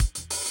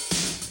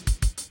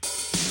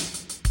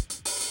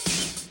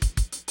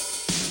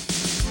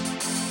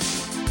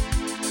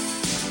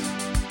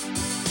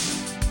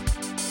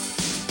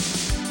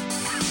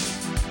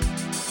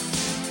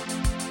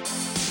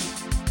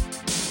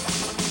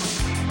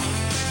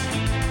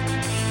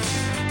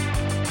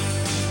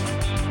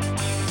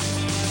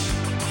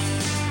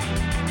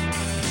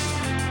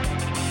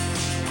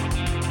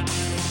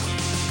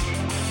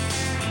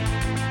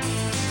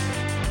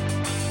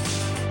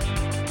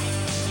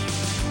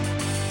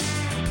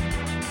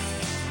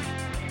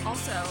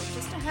Also,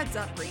 just a heads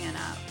up,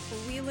 Brianna,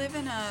 we live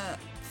in a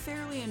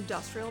fairly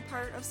industrial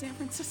part of San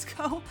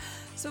Francisco,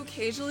 so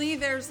occasionally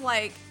there's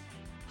like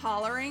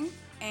hollering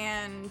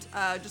and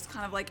just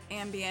kind of like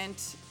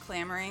ambient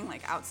clamoring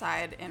like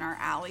outside in our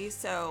alley.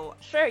 So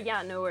sure,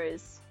 yeah, no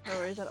worries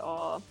at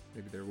all.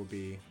 Maybe there will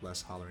be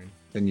less hollering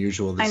than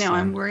usual this I know, time.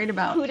 I'm worried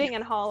about hooting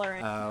and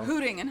hollering.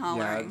 Hooting and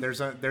hollering.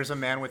 Yeah, there's a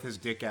man with his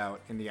dick out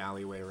in the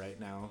alleyway right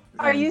now.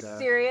 Are you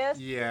serious?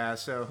 Yeah,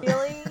 so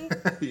really?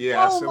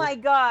 Yeah. Oh my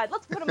God,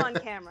 let's put him on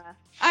camera.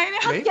 I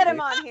know. Let's get him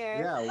on here.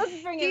 Yeah.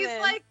 Let's bring him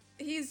in.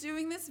 He's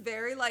doing this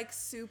very like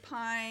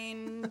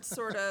supine,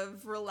 sort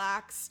of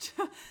relaxed.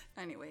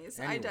 Anyways,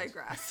 I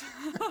digress.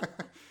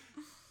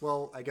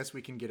 Well, I guess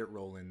we can get it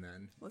rolling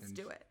then. Let's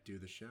do it. Do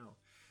the show.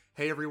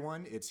 Hey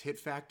everyone, it's Hit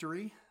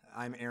Factory.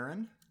 I'm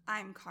Aaron.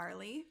 I'm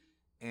Carly.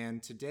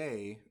 And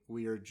today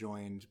we are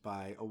joined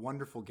by a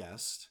wonderful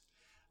guest.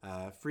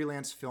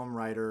 Freelance film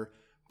writer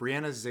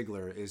Brianna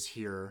Ziegler is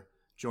here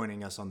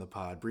joining us on the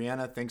pod.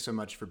 Brianna, thanks so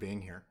much for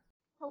being here.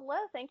 Hello,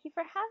 thank you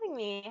for having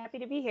me. Happy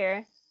to be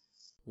here.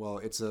 Well,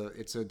 it's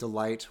a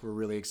delight. We're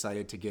really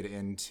excited to get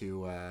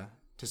into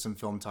to some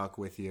film talk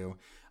with you.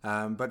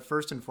 But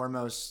first and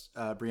foremost,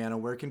 Brianna,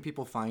 where can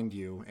people find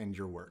you and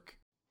your work?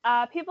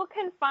 People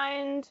can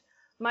find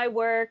my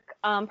work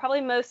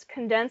probably most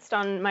condensed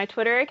on my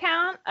Twitter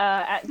account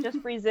at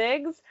Just Free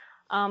Zigs.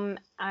 I'm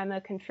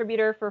a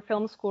contributor for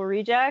Film School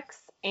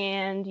Rejects,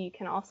 and you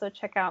can also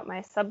check out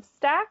my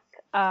Substack,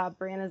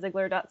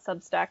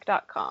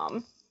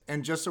 briannaziegler.substack.com.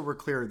 And just so we're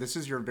clear, this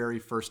is your very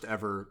first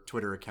ever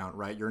Twitter account,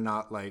 right? You're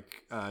not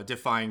like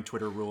defying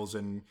Twitter rules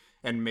and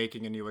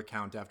making a new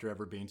account after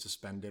ever being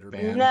suspended or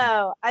banned?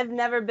 No, I've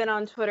never been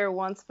on Twitter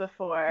once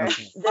before.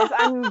 Okay.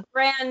 I'm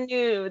brand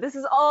new. This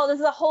is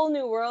a whole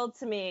new world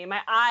to me.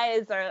 My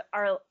eyes are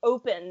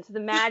open to the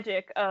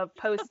magic of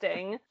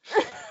posting.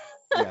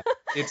 Yeah,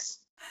 it's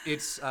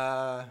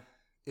a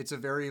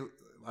very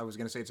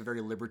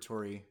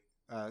liberatory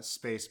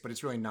space, but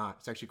it's really not.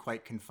 It's actually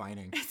quite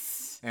confining.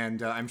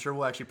 And I'm sure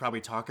we'll actually probably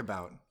talk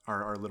about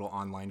our little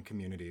online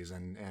communities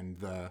and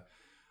the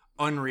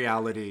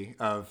unreality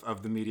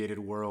of the mediated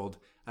world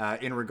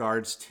in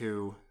regards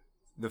to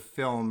the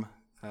film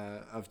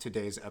of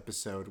today's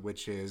episode,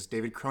 which is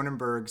David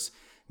Cronenberg's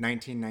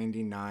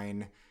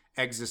 1999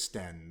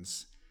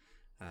 Existenz,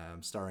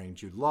 starring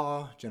Jude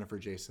Law, Jennifer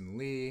Jason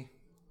Leigh,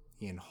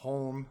 Ian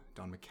Holm,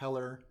 Don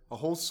McKellar, a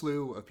whole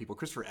slew of people.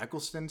 Christopher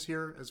Eccleston's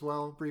here as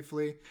well,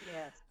 briefly.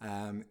 Yes.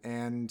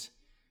 And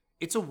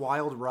it's a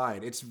wild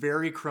ride. It's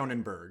very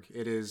Cronenberg.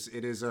 It is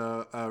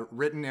a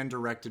written and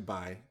directed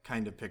by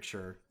kind of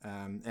picture,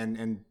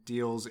 and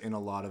deals in a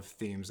lot of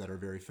themes that are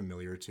very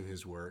familiar to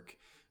his work,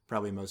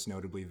 probably most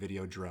notably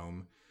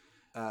Videodrome.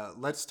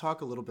 Let's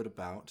talk a little bit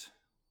about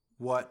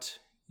what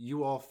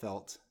you all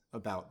felt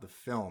about the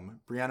film.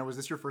 Brianna, was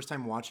this your first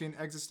time watching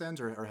Existenz,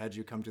 or had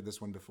you come to this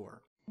one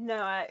before?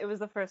 No, it was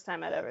the first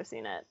time I'd ever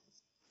seen it.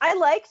 I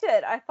liked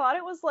it. I thought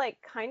it was like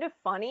kind of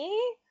funny.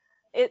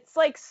 It's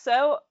like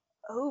so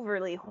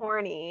overly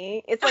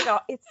horny. It's like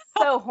it's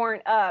so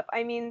horned up.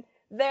 I mean,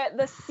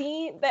 the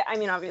scene that, I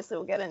mean, obviously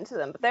we'll get into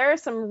them, but there are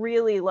some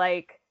really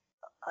like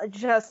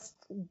just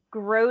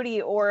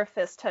grody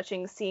orifice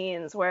touching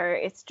scenes where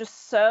it's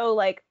just so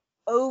like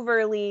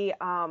overly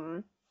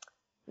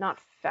not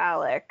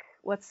phallic.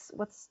 What's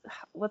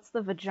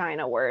the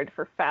vagina word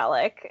for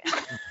phallic?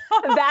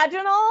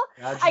 Vaginal?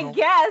 I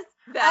guess.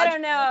 Vaginal. I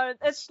don't know.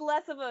 It's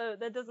less of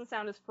that doesn't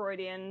sound as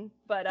Freudian,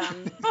 but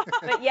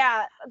but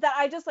yeah, that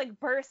I just like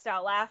burst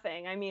out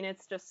laughing. I mean,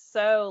 it's just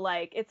so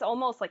like, it's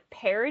almost like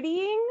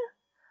parodying.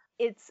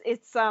 It's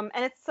and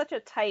it's such a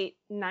tight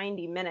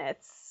 90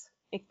 minutes.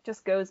 It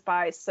just goes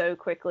by so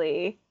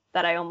quickly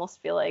that I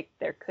almost feel like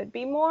there could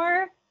be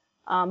more.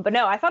 But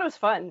no, I thought it was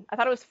fun. I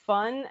thought it was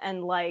fun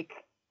and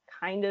like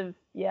kind of,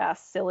 yeah,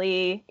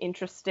 silly,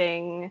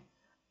 interesting.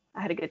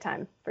 I had a good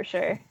time for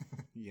sure.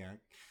 Yeah.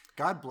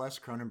 God bless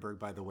Cronenberg,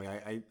 by the way.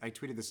 I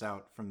tweeted this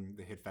out from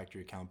the Hit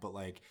Factory account, but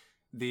like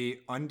the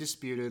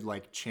undisputed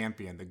like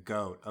champion, the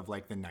GOAT of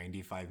like the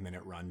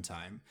 95-minute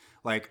runtime,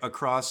 like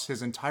across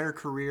his entire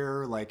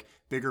career, like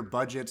bigger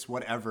budgets,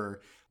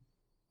 whatever,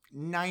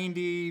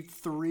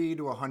 93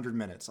 to 100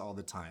 minutes all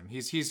the time.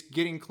 He's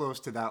getting close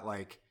to that,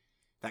 like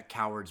that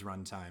Coward's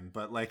runtime,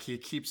 but like he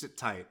keeps it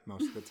tight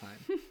most of the time.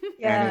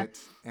 Yeah.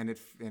 And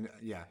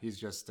yeah, he's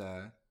just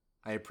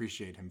I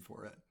appreciate him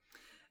for it.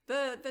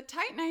 The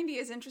tight 90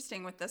 is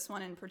interesting with this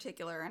one in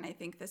particular, and I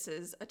think this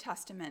is a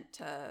testament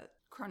to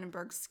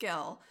Cronenberg's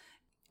skill.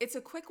 It's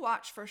a quick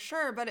watch for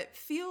sure, but it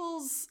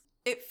feels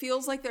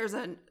like there's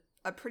a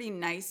pretty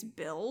nice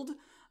build.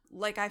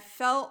 Like I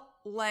felt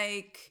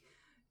like,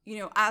 you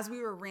know, as we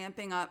were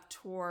ramping up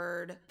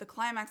toward the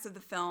climax of the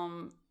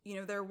film, you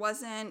know, there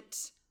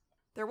wasn't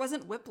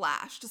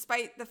whiplash,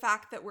 despite the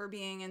fact that we're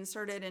being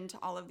inserted into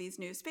all of these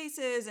new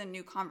spaces and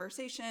new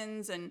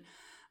conversations, and,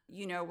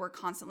 you know, we're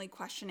constantly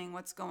questioning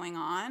what's going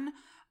on.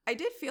 I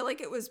did feel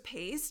like it was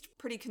paced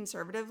pretty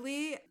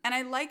conservatively, and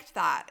I liked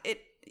that.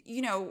 It,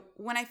 you know,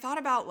 when I thought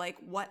about like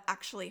what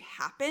actually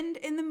happened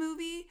in the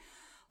movie,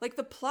 like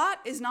the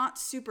plot is not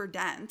super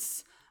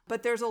dense,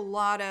 but there's a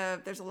lot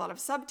of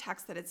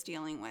subtext that it's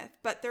dealing with.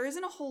 But there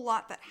isn't a whole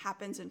lot that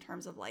happens in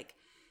terms of like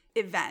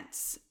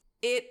events.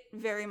 It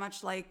very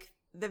much like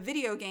the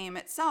video game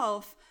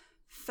itself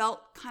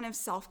felt kind of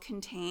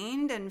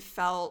self-contained and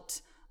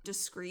felt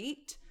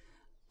discreet,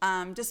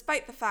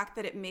 despite the fact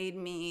that it made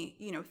me,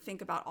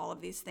 think about all of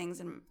these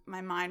things and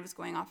my mind was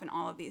going off in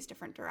all of these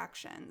different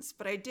directions.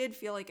 But I did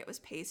feel like it was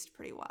paced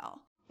pretty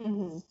well.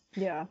 Mm-hmm.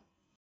 Yeah.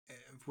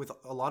 With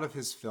a lot of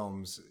his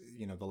films,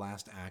 the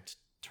last act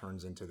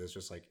turns into this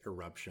just like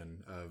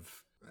eruption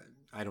of,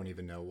 I don't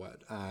even know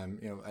what.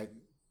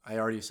 I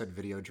already said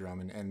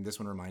Videodrome, and this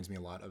one reminds me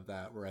a lot of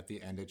that, where at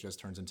the end it just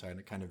turns into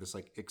kind of this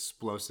like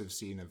explosive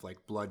scene of like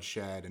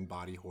bloodshed and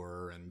body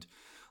horror and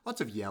lots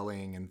of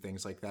yelling and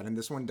things like that. And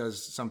this one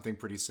does something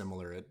pretty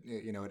similar. It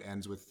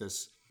ends with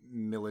this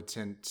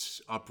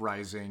militant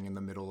uprising in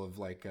the middle of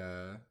like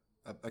a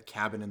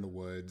cabin in the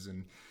woods,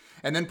 and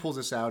then pulls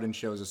us out and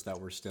shows us that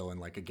we're still in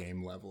like a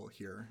game level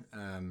here.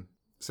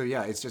 So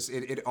yeah, it's just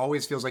it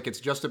always feels like it's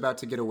just about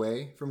to get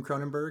away from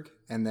Cronenberg,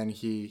 and then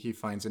he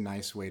finds a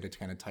nice way to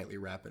kind of tightly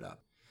wrap it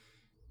up.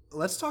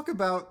 Let's talk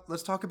about the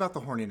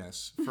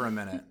horniness for a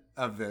minute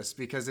of this,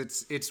 because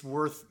it's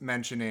worth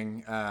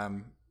mentioning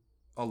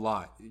a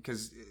lot.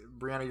 Because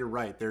Brianna, you're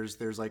right.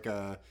 There's like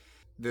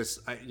this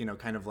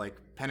kind of like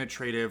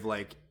penetrative,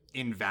 like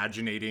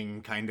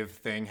invaginating kind of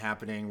thing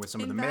happening with some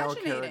of the male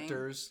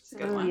characters.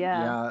 That's a good one.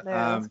 Yeah,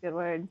 that's a good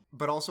word.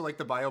 But also like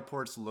the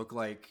bioports look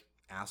like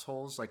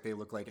assholes, like they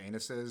look like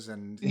anuses,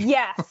 and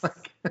yes,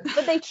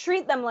 but they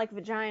treat them like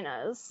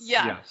vaginas.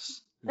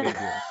 Yes, they do.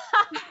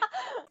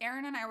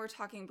 Aaron and I were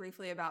talking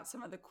briefly about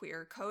some of the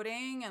queer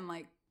coding and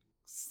like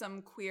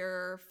some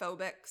queer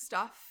phobic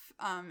stuff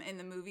in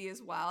the movie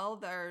as well.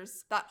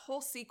 There's that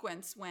whole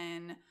sequence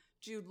when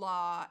Jude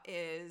Law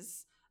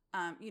is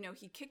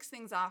he kicks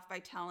things off by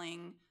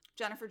telling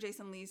Jennifer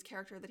Jason Leigh's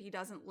character that he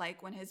doesn't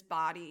like when his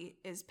body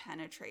is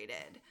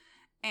penetrated.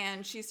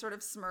 And she sort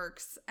of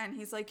smirks, and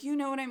he's like, you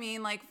know what I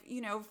mean? Like,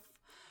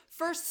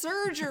 for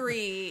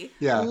surgery,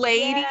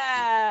 lady.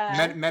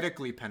 Yeah.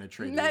 Medically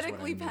penetrated.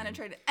 Medically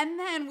penetrated. And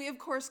then we, of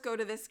course, go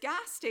to this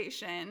gas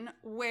station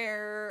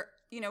where,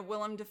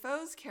 Willem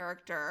Dafoe's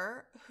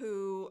character,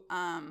 who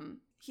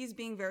he's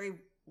being very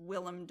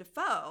Willem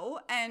Dafoe.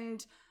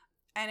 And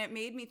it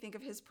made me think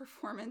of his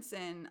performance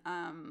in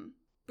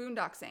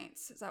Boondock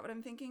Saints. Is that what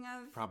I'm thinking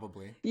of?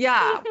 Probably.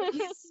 Yeah.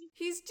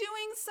 He's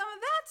doing some of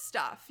that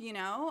stuff,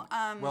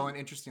 Well, and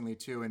interestingly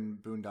too, in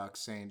Boondock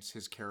Saints,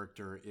 his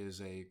character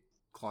is a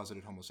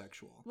closeted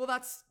homosexual. Well,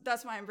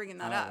 that's why I'm bringing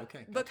that up. Okay,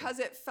 gotcha. Because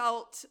it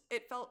felt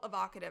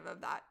evocative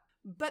of that.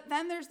 But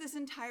then there's this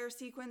entire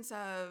sequence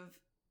of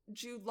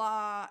Jude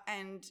Law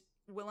and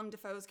Willem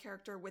Dafoe's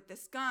character with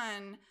this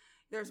gun.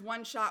 There's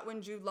one shot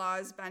when Jude Law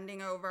is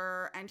bending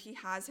over and he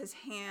has his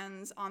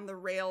hands on the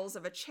rails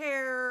of a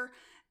chair.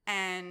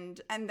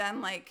 And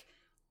then like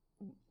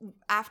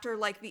after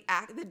like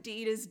the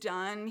deed is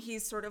done,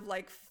 he's sort of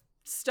like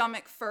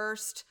stomach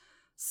first,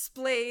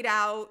 splayed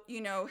out,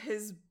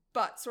 his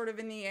butt sort of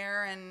in the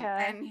air,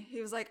 and he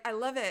was like, I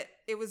love it.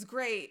 It was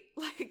great.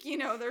 Like,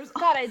 there's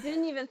God, I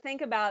didn't even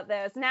think about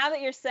this. Now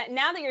that you're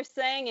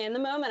saying it, in the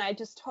moment, I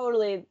just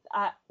totally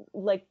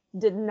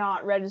did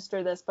not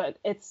register this, but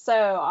it's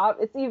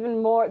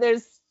even more.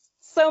 There's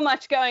so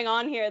much going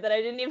on here that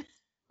I didn't even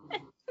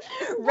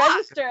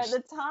register at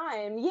the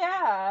time.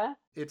 Yeah.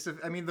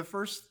 The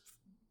first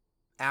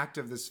act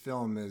of this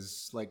film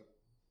is like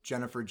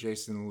Jennifer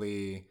Jason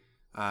Leigh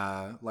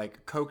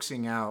like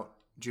coaxing out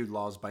Jude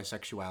Law's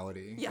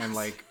bisexuality. Yes. And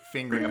like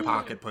fingering a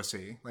pocket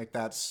pussy. Like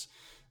that's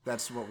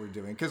what we're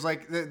doing. Because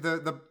like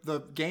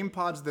the game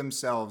pods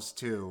themselves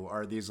too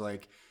are these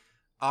like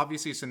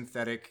obviously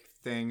synthetic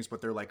things,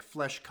 but they're like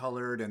flesh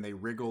colored and they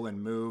wriggle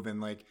and move,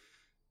 and like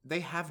they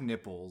have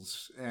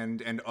nipples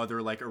and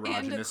other like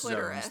erogenous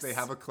zones. They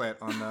have a clit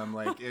on them.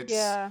 Like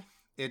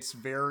it's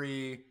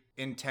very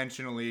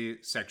intentionally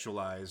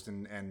sexualized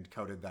and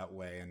coded that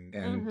way.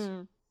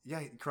 And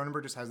yeah,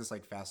 Cronenberg just has this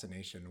like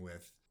fascination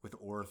with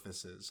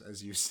orifices,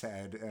 as you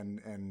said,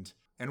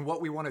 and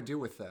what we want to do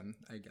with them,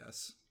 I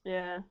guess.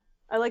 Yeah.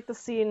 I like the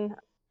scene.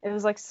 It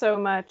was like so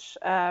much,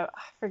 I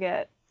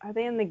forget. Are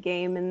they in the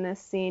game in this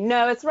scene?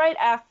 No, it's right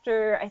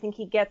after I think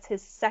he gets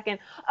his second.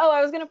 Oh,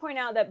 I was going to point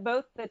out that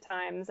both the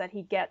times that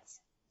he gets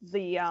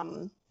the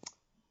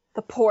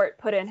port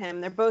put in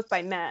him, they're both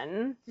by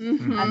men.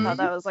 Mm-hmm. I thought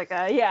that was like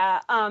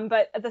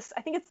but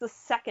I think it's the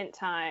second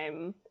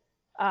time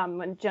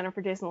when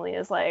Jennifer Jason Leigh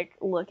is like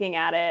looking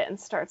at it and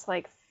starts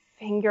like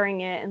fingering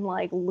it and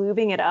like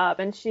lubing it up,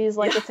 and she's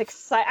like, it's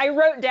excited. I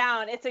wrote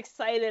down, it's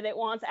excited, it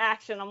wants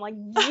action. I'm like,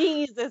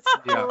 Jesus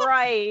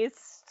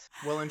Christ.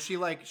 Well, and she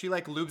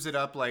lubes it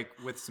up like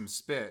with some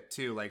spit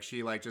too. Like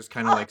she like just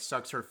kind of like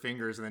sucks her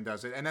fingers and then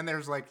does it. And then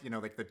there's like,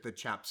 like the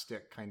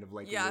chapstick kind of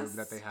like lube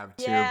that they have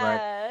too.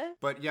 Yeah.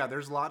 But yeah,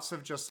 there's lots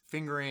of just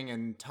fingering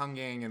and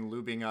tonguing and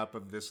lubing up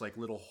of this like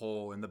little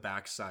hole in the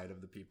backside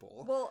of the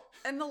people. Well,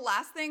 and the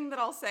last thing that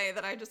I'll say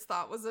that I just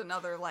thought was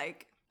another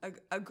like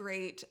a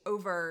great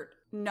overt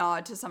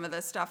nod to some of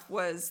this stuff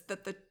was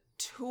that the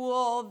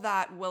tool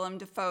that Willem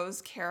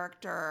Dafoe's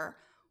character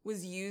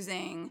was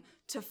using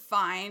to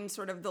find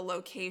sort of the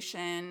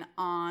location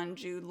on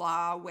Jude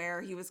Law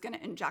where he was going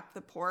to inject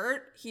the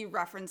port, he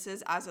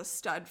references as a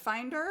stud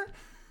finder.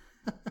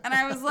 And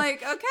I was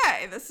like,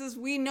 okay,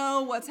 we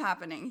know what's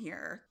happening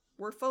here.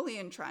 We're fully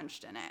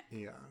entrenched in it.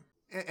 Yeah.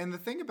 And the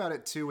thing about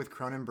it, too, with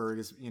Cronenberg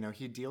is,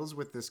 he deals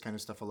with this kind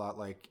of stuff a lot.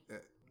 Like,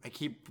 I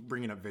keep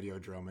bringing up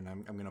Videodrome, and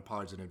I'm going to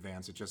apologize in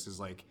advance. It just is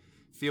like,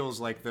 feels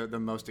like the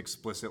most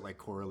explicit, like,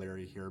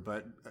 corollary here.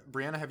 But,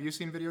 Brianna, have you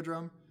seen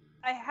Videodrome?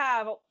 I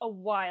have a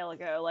while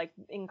ago, like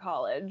in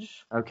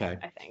college. Okay.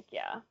 I think,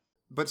 yeah.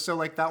 But so,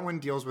 like, that one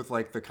deals with,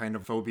 like, the kind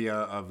of phobia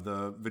of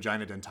the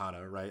vagina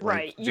dentata, right?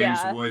 Right, like, James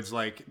yeah. Woods,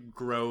 like,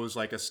 grows,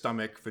 like, a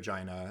stomach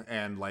vagina,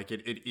 and, like,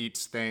 it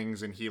eats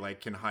things, and he,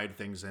 like, can hide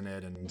things in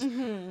it,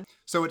 and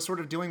so it's sort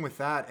of dealing with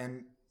that,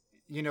 and,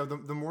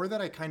 the more that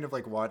I kind of,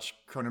 like, watch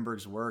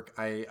Cronenberg's work,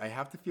 I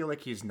have to feel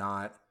like he's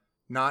not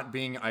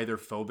being either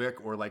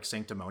phobic or, like,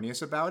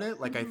 sanctimonious about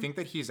it. Like, I think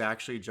that he's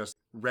actually just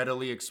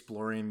readily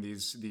exploring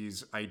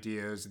these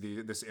ideas,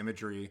 this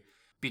imagery,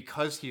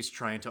 because he's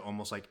trying to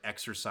almost like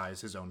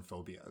exercise his own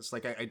phobias.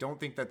 Like, I don't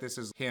think that this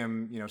is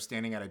him,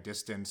 standing at a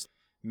distance,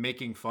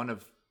 making fun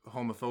of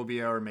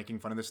homophobia or making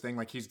fun of this thing.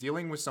 Like, he's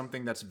dealing with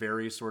something that's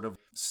very sort of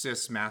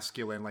cis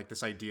masculine, like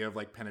this idea of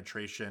like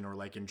penetration or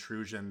like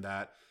intrusion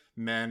that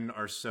men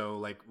are so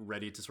like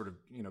ready to sort of,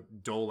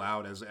 dole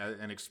out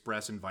and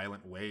express in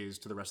violent ways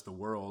to the rest of the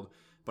world,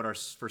 but are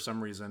for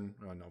some reason,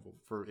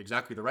 for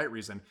exactly the right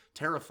reason,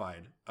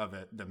 terrified of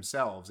it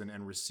themselves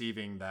and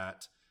receiving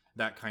that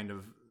kind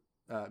of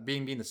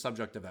being the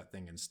subject of that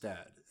thing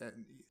instead.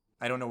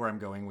 I don't know where I'm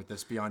going with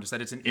this beyond just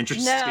that it's an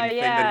interesting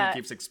thing that he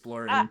keeps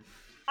exploring.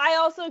 I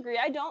also agree.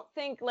 I don't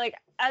think, like,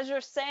 as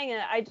you're saying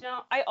it,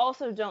 I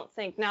also don't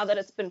think, now that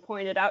it's been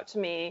pointed out to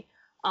me,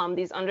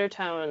 these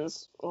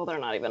undertones, well, they're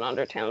not even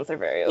undertones, they're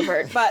very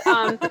overt, but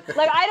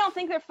like, I don't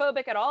think they're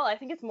phobic at all. I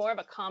think it's more of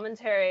a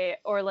commentary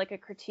or like a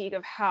critique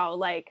of how,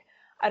 like,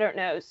 I don't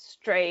know,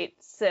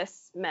 straight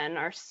cis men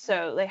are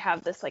they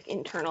have this like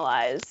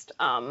internalized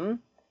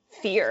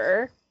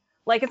fear.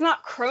 Like, it's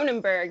not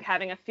Cronenberg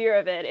having a fear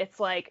of it. It's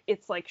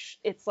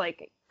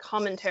like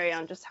commentary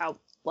on just how,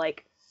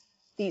 like,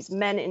 these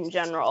men in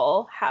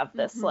general have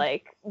this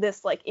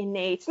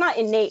innate, not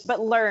innate, but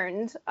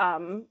learned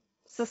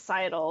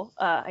societal,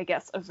 I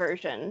guess,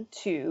 aversion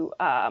to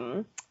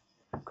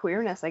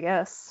queerness, I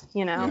guess,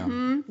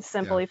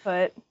 simply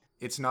put.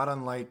 It's not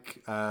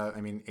unlike,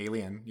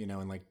 Alien,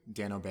 and like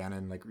Dan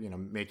O'Bannon, like,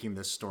 making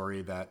this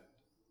story that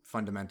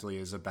fundamentally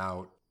is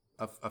about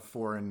a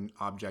foreign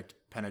object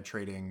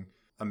penetrating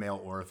a male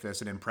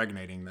orifice and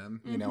impregnating them,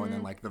 and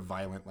then like the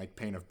violent like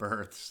pain of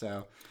birth.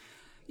 So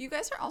you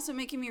guys are also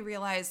making me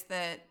realize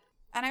that,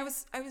 and I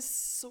was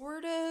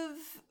sort of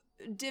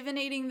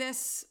divinating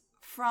this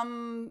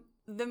from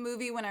the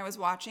movie when I was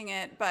watching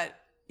it, but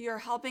you're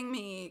helping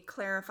me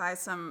clarify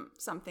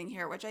something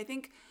here, which I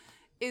think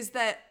is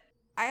that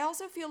I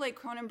also feel like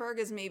Cronenberg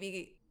is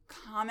maybe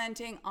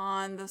commenting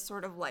on the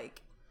sort of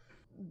like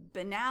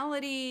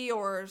banality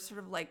or sort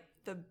of like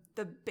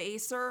the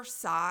baser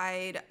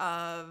side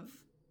of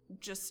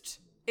just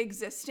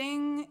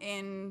existing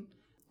in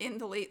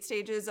the late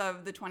stages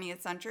of the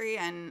 20th century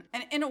and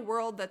in a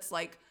world that's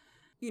like,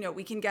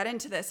 we can get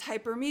into this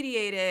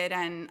hyper-mediated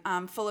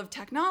and full of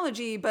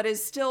technology, but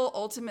is still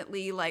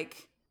ultimately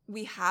like,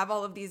 we have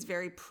all of these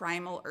very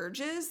primal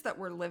urges that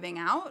we're living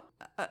out,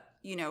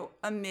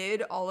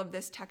 amid all of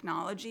this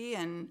technology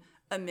and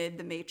amid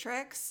the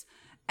Matrix.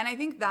 And I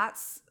think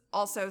that's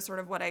also sort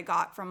of what I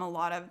got from a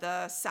lot of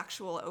the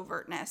sexual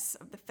overtness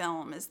of the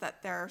film, is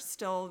that there are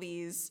still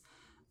these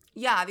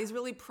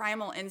really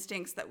primal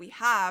instincts that we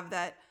have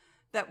that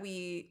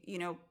we,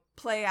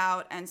 play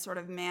out and sort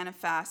of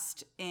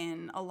manifest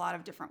in a lot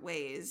of different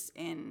ways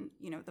in,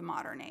 the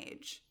modern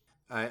age.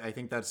 I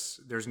think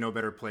there's no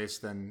better place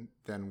than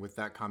with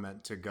that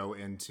comment to go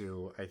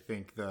into, I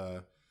think,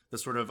 the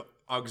sort of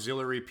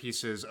auxiliary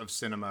pieces of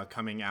cinema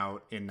coming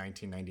out in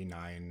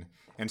 1999.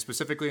 And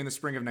specifically in the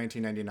spring of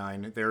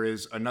 1999, there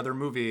is another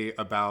movie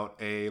about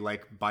a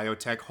like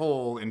biotech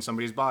hole in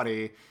somebody's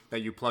body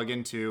that you plug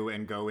into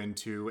and go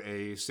into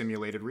a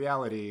simulated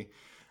reality.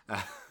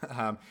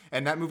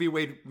 And that movie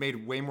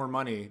made way more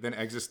money than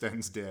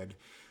Existence did.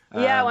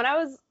 Yeah,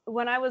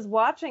 when I was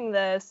watching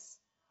this,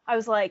 I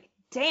was like,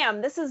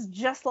 damn, this is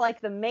just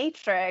like The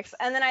Matrix.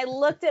 And then I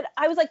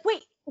was like,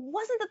 wait,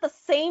 wasn't that the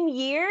same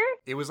year?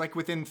 It was like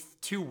within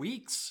 2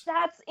 weeks.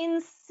 That's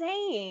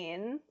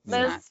insane.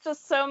 There's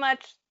just so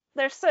much,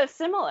 they're so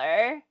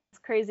similar. It's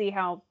crazy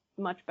how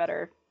much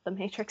better The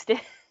Matrix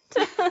did.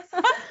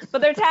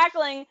 but they're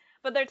tackling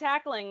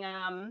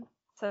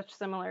such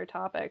similar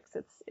topics.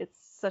 It's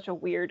such a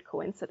weird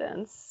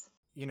coincidence.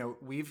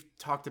 We've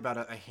talked about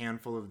a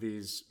handful of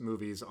these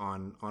movies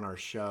on our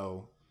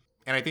show,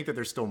 and I think that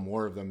there's still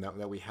more of them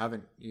that we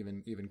haven't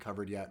even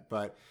covered yet.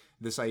 But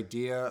this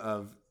idea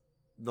of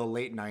the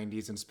late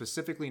 90s and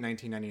specifically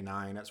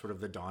 1999 at sort of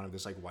the dawn of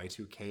this like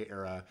Y2K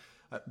era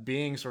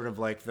being sort of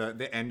like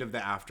the end of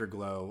the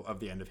afterglow of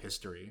the end of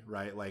history,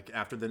 right? Like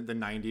after the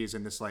 90s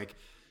and this like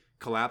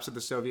collapse of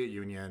the Soviet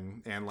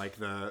Union and like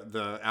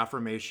the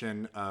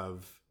affirmation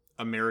of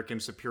American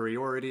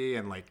superiority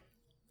and like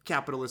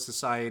capitalist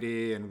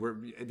society, and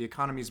the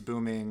economy's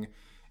booming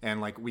and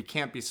like we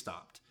can't be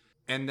stopped.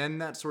 And then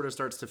that sort of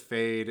starts to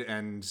fade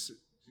and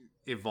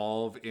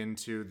evolve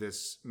into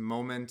this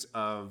moment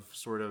of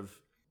sort of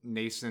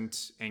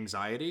nascent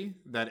anxiety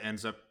that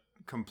ends up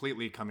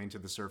completely coming to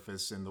the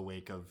surface in the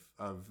wake of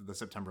the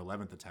September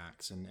 11th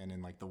attacks and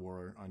in like the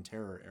War on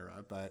Terror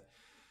era. But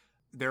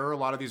there are a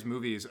lot of these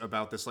movies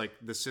about this, like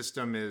the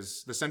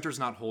center's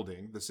not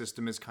holding. The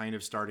system is kind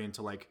of starting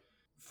to like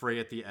fray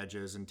at the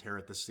edges and tear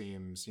at the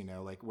seams, you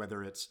know, like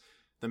whether it's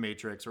The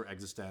Matrix or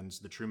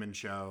eXistenZ, The Truman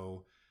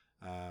Show.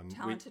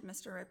 Talented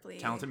Mr.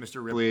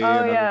 Ripley.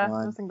 Oh yeah,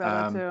 I was thinking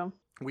about that too.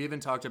 We even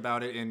talked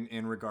about it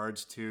in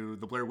regards to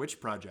the Blair Witch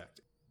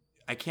Project.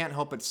 I can't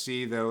help but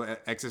see, though,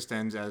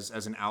 eXistenZ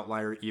as an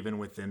outlier even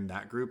within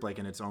that group, like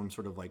in its own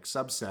sort of like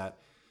subset,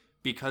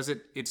 because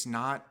it's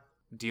not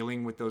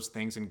dealing with those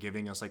things and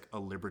giving us like a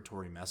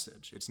liberatory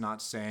message. It's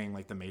not saying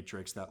like The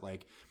Matrix that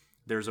like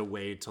there's a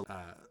way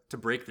to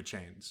break the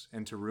chains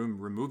and to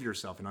remove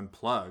yourself and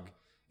unplug.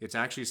 It's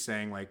actually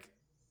saying like,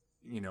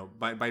 you know,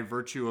 by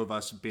virtue of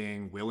us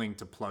being willing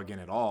to plug in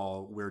at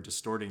all, we're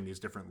distorting these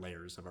different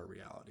layers of our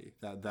reality.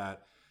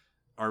 That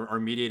our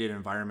mediated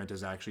environment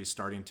is actually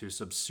starting to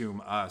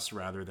subsume us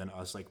rather than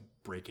us like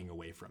breaking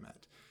away from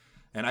it.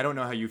 And I don't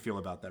know how you feel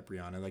about that,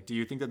 Brianna. Like, do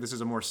you think that this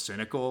is a more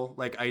cynical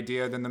like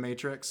idea than The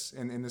Matrix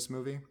in this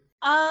movie?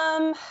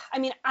 I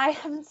mean, I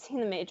haven't seen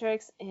The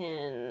Matrix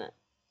in,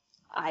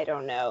 I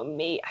don't know,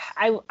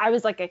 I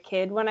was like a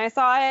kid when I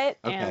saw it,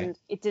 Okay. and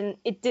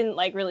it didn't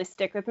like really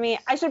stick with me.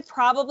 I should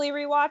probably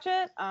rewatch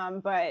it,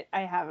 but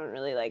I haven't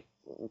really like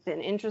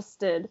been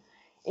interested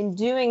in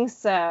doing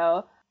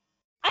so.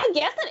 I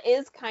guess it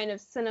is kind of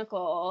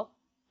cynical.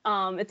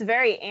 It's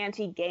very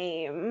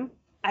anti-game.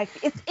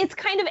 It's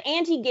kind of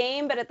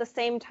anti-game, but at the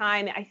same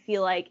time, I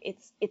feel like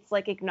it's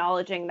like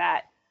acknowledging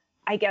that,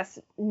 I guess,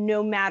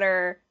 no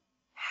matter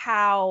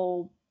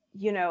how,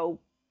 you know,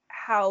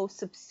 how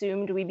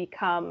subsumed we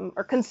become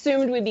or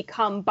consumed we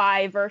become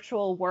by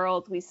virtual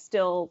worlds, we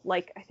still,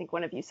 like I think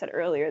one of you said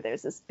earlier,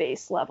 there's this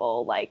base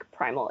level like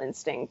primal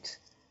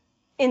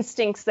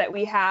instincts that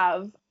we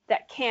have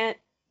that can't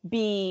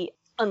be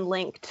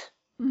unlinked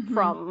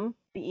from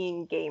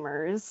being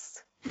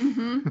gamers.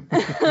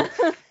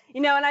 You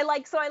know, and I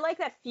like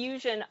that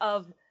fusion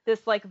of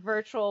this like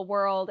virtual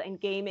world and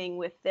gaming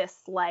with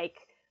this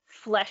like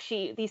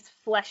fleshy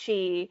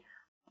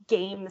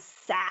game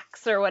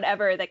sacks or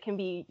whatever that can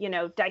be, you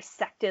know,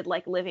 dissected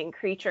like living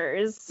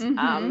creatures.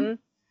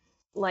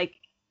 Like,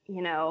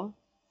 you know,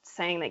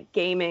 saying that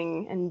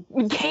gaming,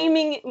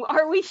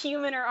 are we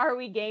human or are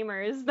we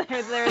gamers?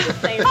 They're the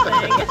same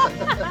thing.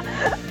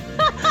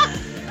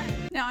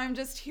 Now I'm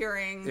just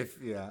hearing. If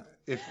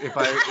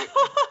I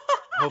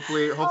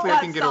hopefully I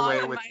can get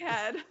away with. My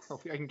head.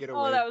 Hopefully I can get away.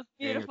 Oh, that was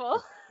with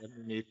beautiful.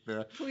 Underneath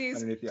the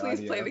Please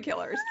audio. play The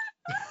Killers.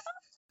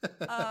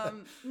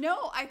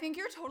 No, I think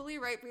you're totally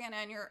right,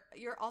 Brianna, and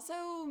you're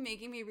also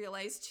making me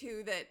realize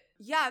too that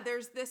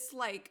there's this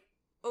like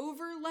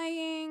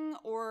overlaying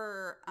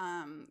or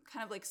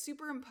kind of like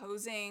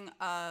superimposing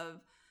of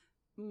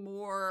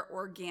more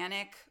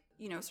organic,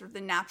 you know, sort of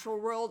the natural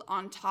world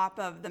on top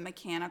of the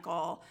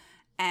mechanical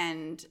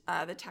and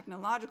the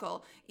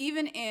technological,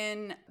 even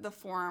in the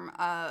form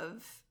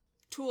of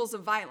tools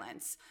of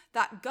violence.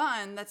 That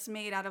gun that's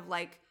made out of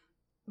like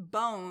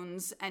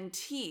bones and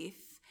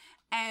teeth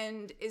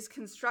and is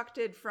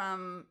constructed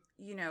from,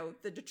 you know,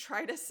 the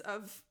detritus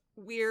of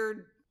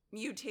weird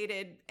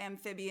mutated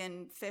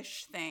amphibian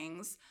fish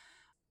things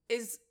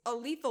is a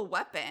lethal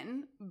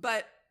weapon,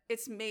 but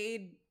it's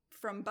made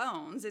from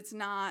bones. It's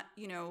not,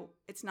 you know,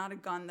 it's not a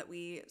gun that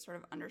we sort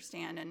of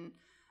understand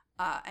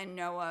and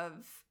know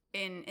of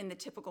in the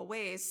typical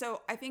ways.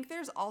 So I think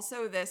there's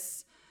also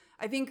this,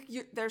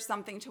 there's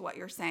something to what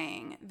you're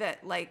saying,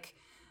 that like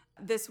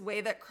this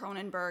way that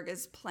Cronenberg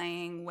is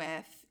playing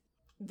with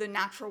the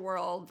natural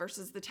world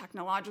versus the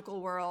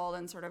technological world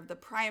and sort of the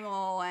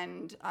primal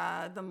and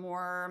the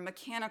more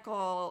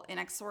mechanical,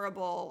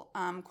 inexorable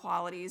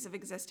qualities of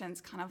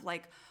existence kind of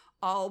like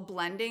all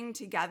blending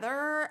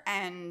together.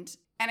 And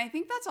I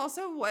think that's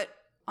also what,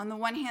 on the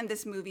one hand,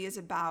 this movie is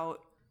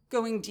about,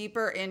 going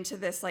deeper into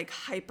this like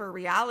hyper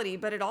reality,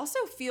 but it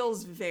also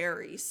feels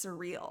very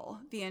surreal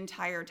the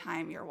entire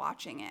time you're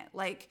watching it.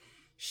 Like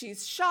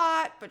she's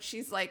shot, but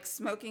she's like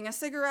smoking a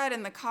cigarette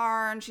in the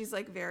car and she's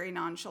like very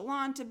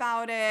nonchalant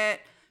about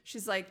it.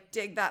 She's like,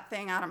 dig that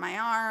thing out of my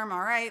arm. All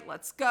right,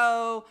 let's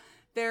go.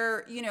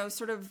 They're, you know,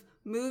 sort of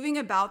moving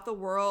about the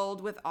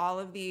world with all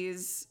of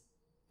these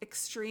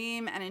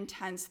extreme and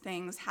intense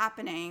things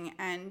happening.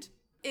 And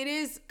it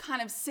is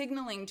kind of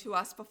signaling to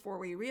us before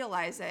we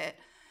realize it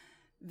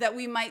that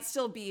we might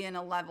still be in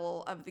a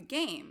level of the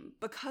game,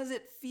 because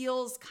it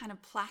feels kind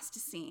of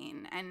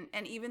plasticine, and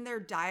even their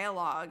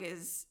dialogue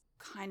is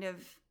kind of,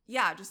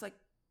 yeah, just like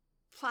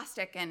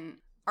plastic and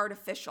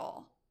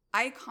artificial.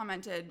 I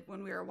commented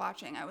when we were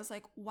watching, I was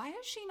like, why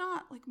is she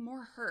not like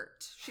more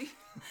hurt?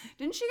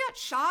 Didn't she get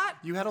shot?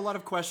 You had a lot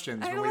of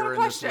questions I when had a we lot were of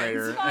in this questions.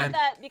 layer. I thought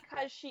that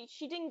because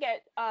she didn't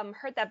get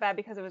hurt that bad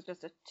because it was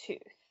just a tooth.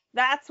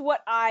 That's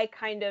what I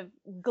kind of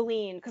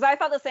gleaned, because I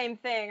thought the same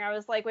thing. I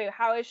was like, wait,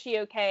 how is she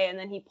okay? And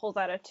then he pulls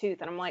out a tooth,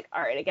 and I'm like,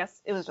 all right, I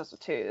guess it was just a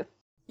tooth.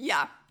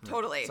 Yeah,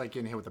 totally. It's like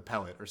getting hit with a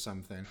pellet or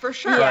something. For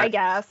sure. Yeah, I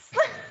guess.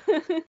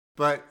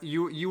 But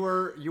you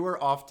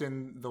are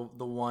often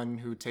the one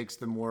who takes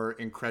the more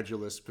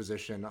incredulous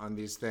position on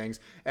these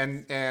things.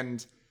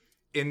 And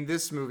in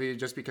this movie,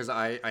 just because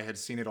I had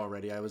seen it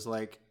already, I was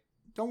like,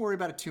 don't worry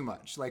about it too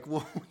much. Like,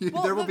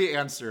 there will be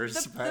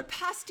answers. The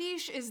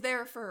pastiche is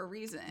there for a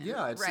reason.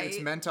 Yeah, it's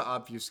meant to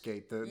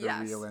obfuscate the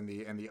Yes. real and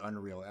the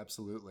unreal,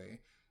 absolutely.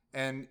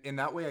 And in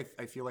that way,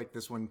 I feel like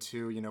this one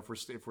too. You know,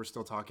 if we're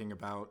still talking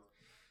about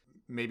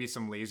maybe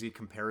some lazy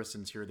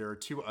comparisons here, there are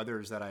two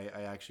others that I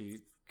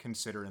actually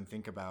consider and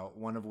think about.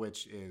 One of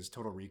which is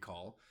Total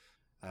Recall.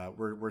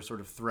 We're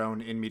sort of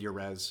thrown in media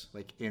res,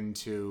 like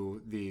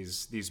into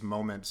these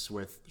moments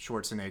with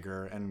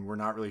Schwarzenegger, and we're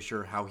not really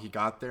sure how he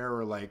got there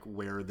or like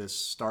where this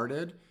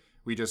started.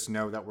 We just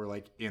know that we're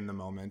like in the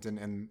moment,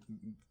 and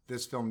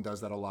this film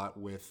does that a lot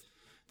with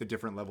the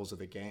different levels of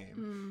the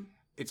game.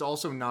 It's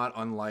also not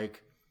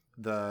unlike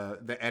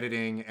the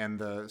editing and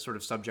the sort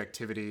of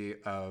subjectivity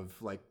of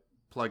like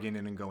plugging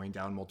in and going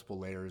down multiple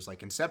layers,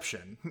 like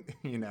Inception,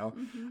 you know.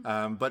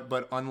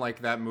 But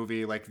unlike that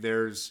movie, like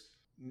there's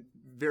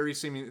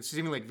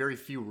seemingly like very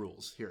few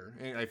rules here.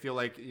 And I feel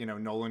like, you know,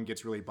 Nolan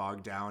gets really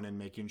bogged down in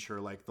making sure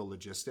like the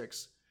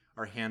logistics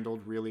are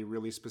handled really,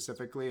 really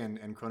specifically, and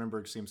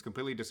Cronenberg seems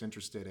completely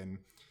disinterested in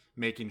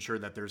making sure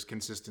that there's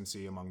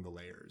consistency among the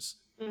layers.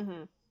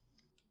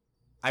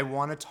 I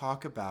want to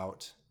talk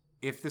about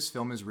if this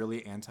film is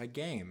really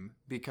anti-game,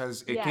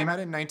 because it came out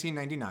in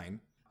 1999.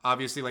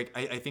 Obviously, like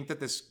I think that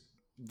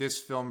this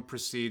film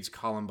precedes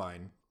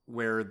Columbine,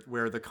 where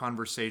the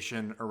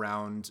conversation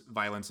around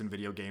violence in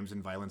video games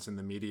and violence in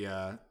the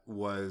media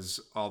was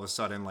all of a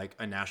sudden like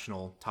a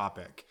national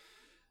topic.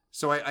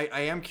 So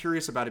I am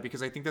curious about it,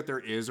 because I think that there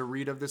is a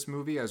read of this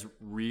movie as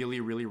really,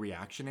 really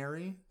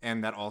reactionary,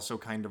 and that also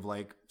kind of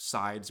like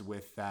sides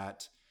with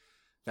that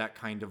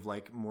kind of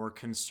like more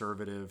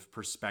conservative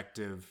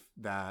perspective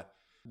that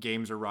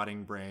games are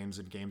rotting brains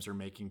and games are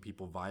making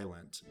people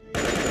violent.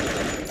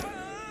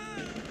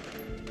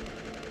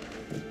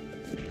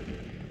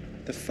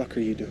 The fuck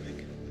are you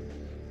doing?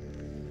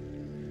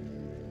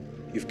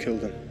 You've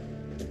killed him.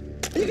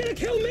 You're gonna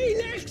kill me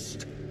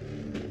next!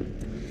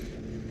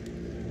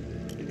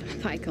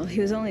 Michael, he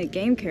was only a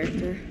game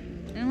character.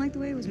 I didn't like the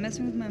way he was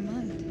messing with my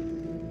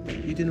mind.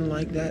 You didn't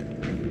like that,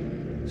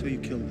 so you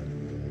killed him.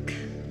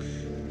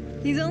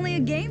 He's only a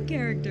game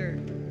character.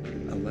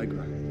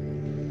 Allegra.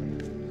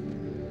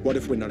 What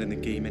if we're not in the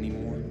game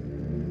anymore?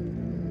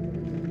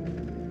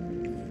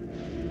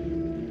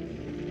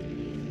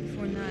 If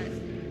we're not.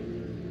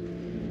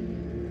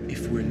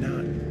 If we're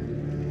not,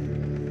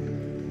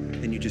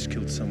 then you just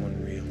killed someone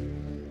real.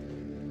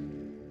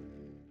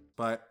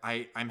 But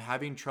I'm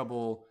having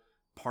trouble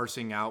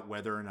parsing out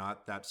whether or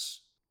not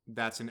that's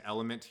an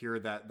element here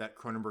that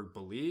Cronenberg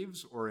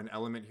believes, or an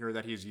element here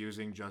that he's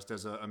using just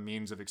as a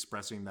means of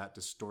expressing that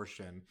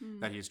distortion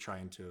that he's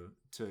trying to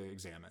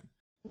examine.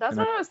 That's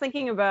what I was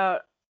thinking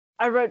about.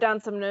 I wrote down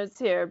some notes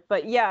here,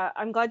 but yeah,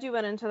 I'm glad you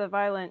went into the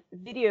violent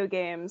video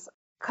games,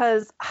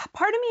 because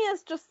part of me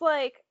is just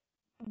like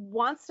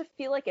wants to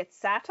feel like it's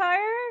satire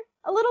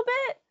a little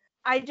bit.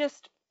 I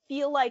just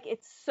feel like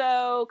it's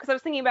so, because I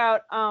was thinking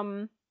about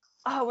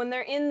when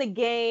they're in the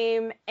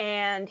game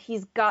and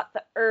he's got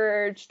the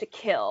urge to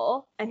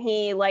kill, and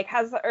he like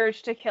has the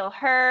urge to kill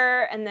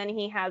her, and then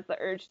he has the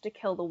urge to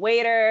kill the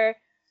waiter,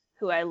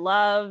 who I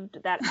loved.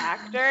 That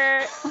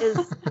actor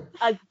is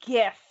a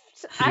gift.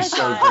 I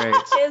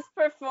thought his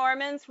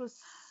performance was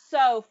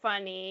so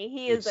funny.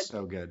 He is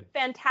so good.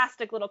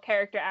 Fantastic little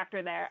character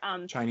actor there.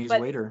 Chinese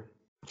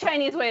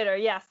waiter,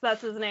 yes,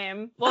 that's his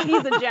name. Well,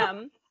 he's a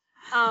gem.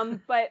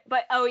 But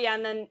oh yeah,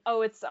 and then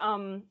it's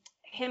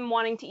him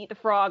wanting to eat the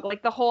frog,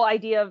 like the whole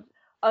idea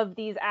of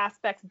these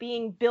aspects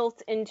being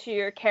built into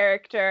your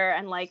character,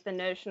 and like the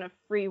notion of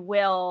free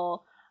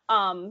will.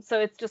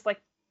 So it's just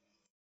like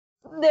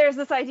there's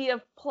this idea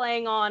of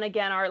playing on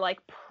again our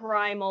like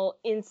primal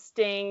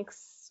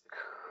instincts,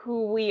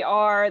 who we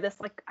are, this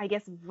like I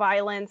guess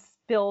violence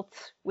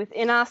built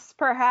within us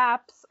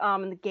perhaps.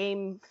 The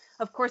game,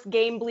 of course,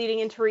 game bleeding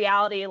into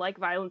reality, like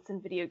violence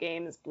in video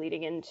games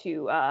bleeding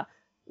into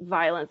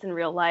violence in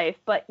real life.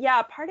 But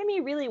yeah, part of me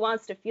really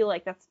wants to feel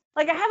like that's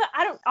like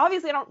I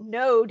don't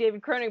know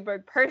David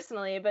Cronenberg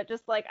personally, but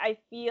just like I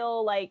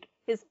feel like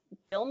his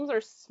films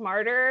are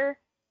smarter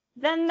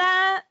than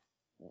that.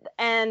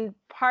 And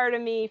part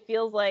of me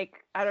feels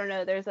like, I don't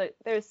know, there's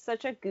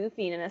such a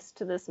goofiness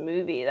to this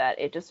movie that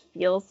it just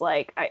feels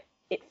like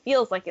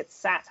it's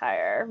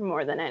satire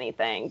more than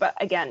anything. But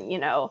again, you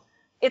know,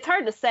 it's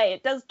hard to say.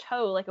 It does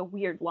toe like a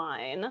weird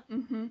line.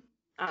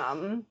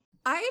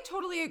 I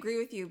totally agree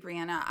with you,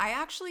 Brianna. I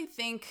actually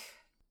think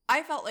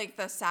I felt like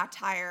the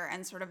satire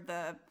and sort of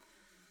the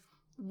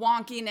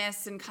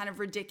wonkiness and kind of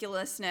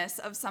ridiculousness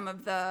of some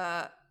of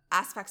the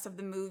aspects of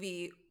the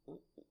movie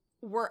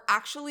were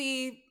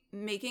actually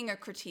making a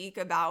critique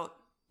about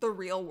the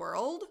real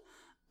world,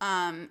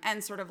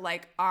 and sort of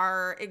like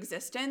our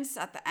existence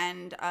at the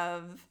end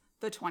of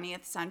the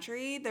 20th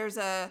century. There's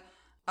a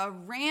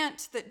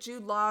rant that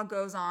Jude Law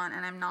goes on,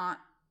 and I'm not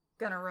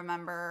going to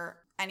remember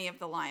any of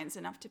the lines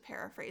enough to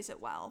paraphrase it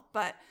well,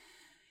 but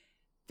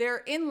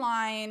they're in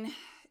line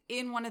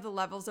in one of the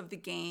levels of the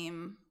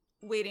game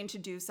waiting to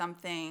do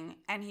something,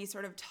 and he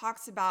sort of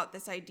talks about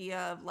this idea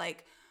of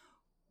like,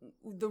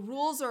 the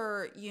rules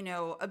are, you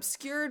know,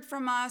 obscured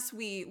from us.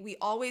 We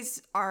always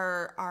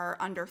are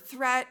under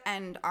threat,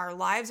 and our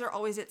lives are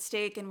always at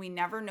stake, and we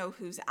never know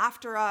who's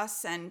after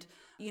us. And,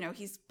 you know,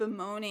 he's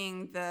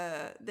bemoaning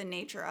the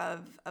nature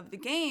of the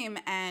game,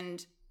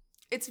 and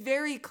it's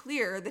very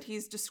clear that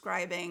he's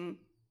describing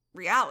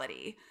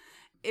reality.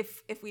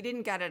 If we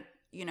didn't get it,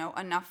 you know,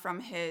 enough from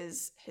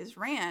his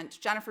rant,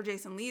 Jennifer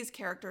Jason Leigh's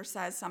character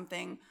says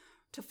something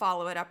to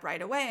follow it up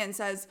right away and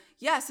says,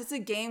 yes, it's a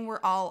game we're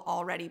all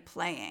already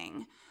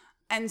playing.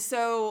 And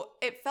so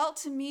it felt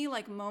to me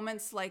like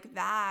moments like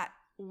that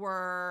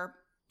were,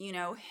 you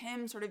know,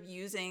 him sort of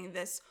using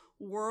this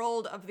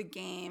world of the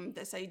game,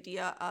 this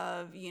idea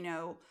of, you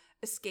know,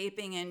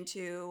 escaping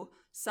into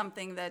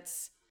something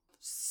that's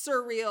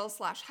surreal /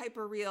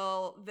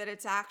 hyperreal, that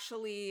it's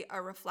actually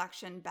a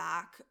reflection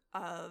back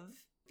of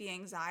the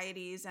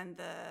anxieties and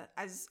the,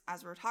 as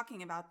we're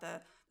talking about,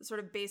 the sort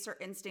of baser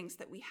instincts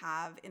that we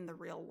have in the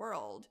real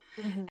world.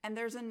 Mm-hmm. And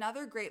there's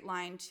another great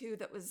line too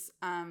that was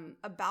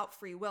about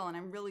free will, and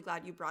I'm really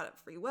glad you brought up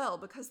free will,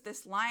 because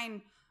this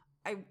line,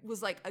 I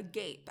was like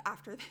agape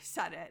after they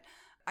said it.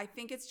 I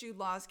think it's Jude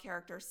Law's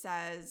character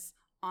says,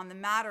 on the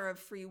matter of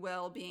free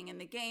will being in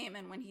the game,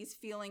 and when he's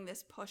feeling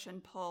this push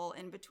and pull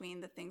in between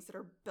the things that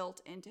are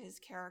built into his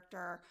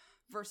character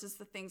versus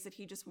the things that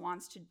he just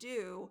wants to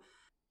do,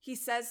 he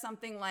says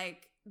something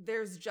like,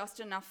 there's just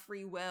enough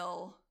free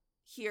will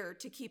here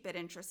to keep it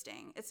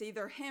interesting. It's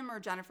either him or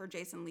Jennifer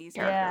Jason Leigh's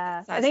character.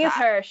 Yeah, I think it's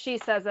her. She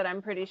says it,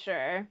 I'm pretty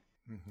sure.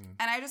 Mm-hmm.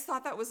 And I just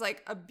thought that was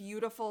like a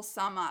beautiful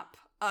sum up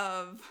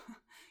of,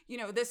 you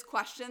know, this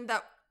question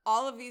that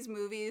all of these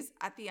movies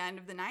at the end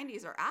of the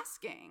 90s are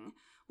asking,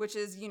 which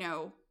is, you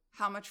know,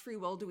 how much free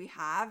will do we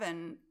have,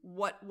 and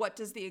what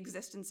does the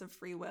existence of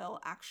free will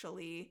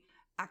actually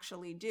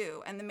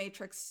do? And The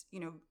Matrix, you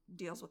know,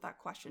 deals with that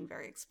question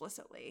very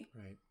explicitly.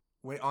 Right.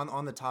 Wait,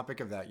 on the topic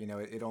of that, you know,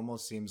 it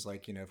almost seems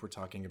like, you know, if we're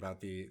talking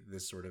about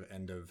this sort of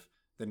end of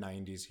the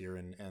 90s here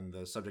and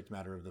the subject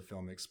matter of the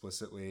film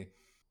explicitly,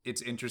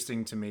 it's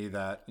interesting to me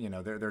that, you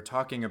know, they're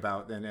talking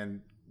about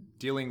and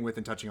dealing with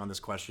and touching on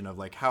this question of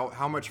like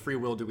how much free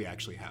will do we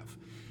actually have?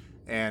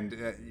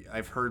 And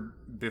I've heard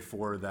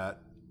before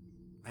that,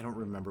 I don't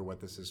remember what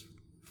this is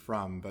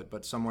from,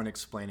 but someone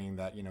explaining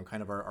that, you know,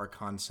 kind of our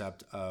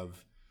concept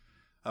of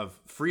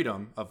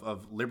freedom,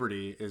 of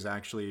liberty is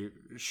actually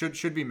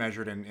should be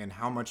measured in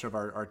how much of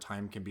our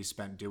time can be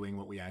spent doing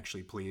what we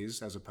actually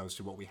please, as opposed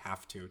to what we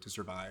have to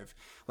survive,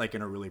 like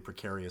in a really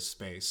precarious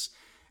space.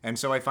 And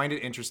so I find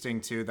it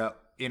interesting too that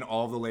in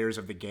all the layers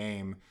of the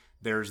game,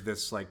 there's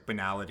this like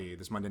banality,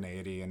 this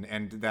mundanity,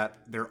 and that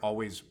they're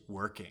always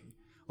working.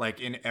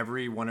 Like in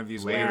every one of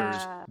these layers,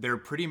 they're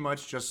pretty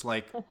much just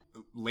like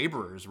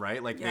laborers,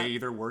 right? Like they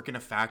either work in a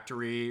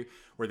factory,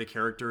 or the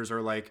characters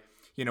are like,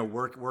 you know,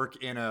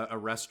 work in a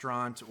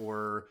restaurant,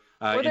 or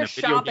in a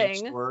video game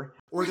store,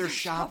 or they're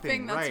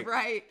shopping. That's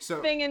right.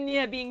 So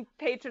and being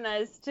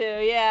patronized too.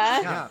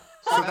 Yeah.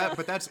 So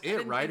that's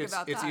it, right?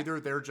 It's either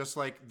they're just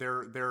like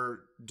they're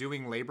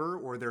doing labor,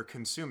 or they're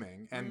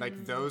consuming, and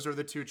like those are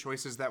the two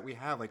choices that we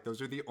have. Like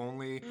those are the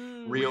only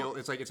real.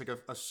 It's like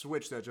a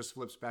switch that just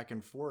flips back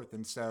and forth.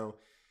 And so,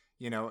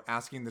 you know,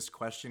 asking this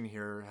question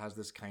here has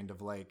this kind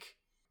of like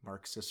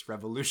Marxist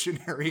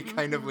revolutionary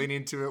kind of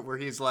leaning to it, where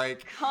he's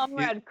like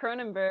Comrade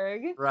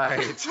Cronenberg.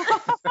 Right.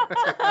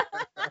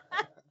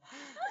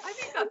 I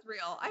think that's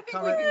real. I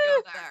think we can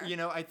go there. You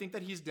know, I think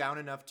that he's down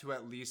enough to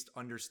at least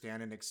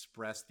understand and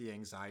express the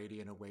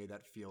anxiety in a way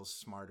that feels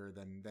smarter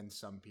than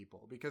some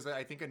people. Because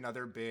I think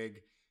another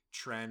big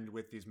trend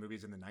with these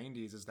movies in the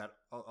 90s is that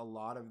a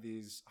lot of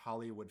these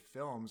Hollywood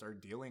films are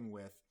dealing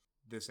with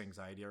this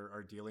anxiety, or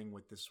are dealing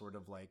with this sort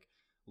of like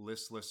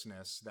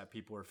listlessness that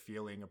people are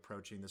feeling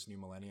approaching this new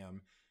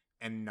millennium,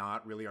 and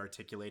not really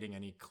articulating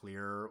any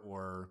clear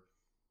or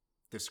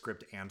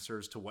descript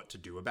answers to what to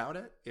do about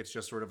it. It's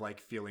just sort of like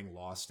feeling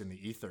lost in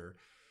the ether.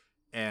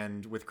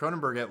 And with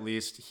Cronenberg, at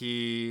least,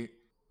 he,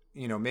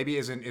 you know, maybe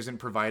isn't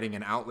providing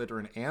an outlet or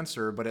an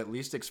answer, but at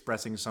least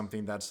expressing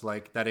something that's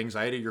like, that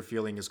anxiety you're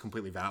feeling is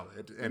completely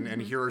valid,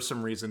 and here are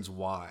some reasons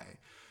why.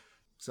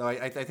 So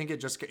I think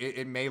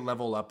it may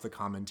level up the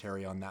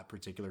commentary on that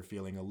particular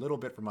feeling a little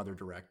bit from other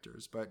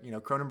directors. But, you know,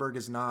 Cronenberg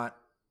is not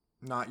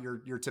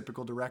your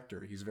typical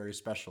director. He's very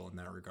special in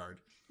that regard.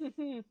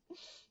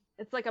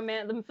 It's like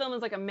the film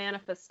is like a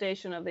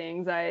manifestation of the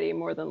anxiety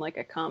more than like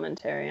a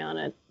commentary on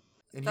it.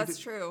 And That's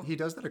true. He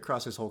does that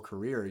across his whole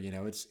career. You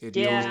know, it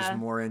Yeah. goes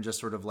more in just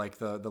sort of like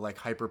the like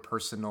hyper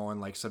personal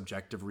and like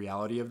subjective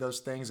reality of those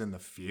things and the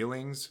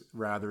feelings,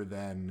 rather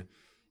than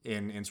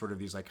in sort of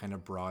these like kind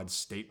of broad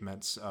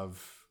statements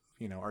of,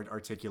 you know,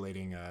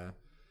 articulating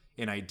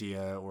an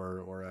idea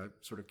or a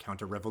sort of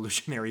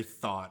counter-revolutionary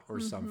thought or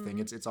something.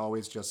 It's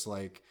always just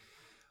like,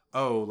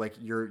 oh, like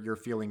you're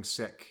feeling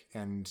sick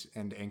and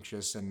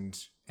anxious and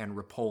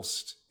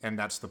repulsed, and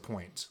that's the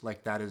point.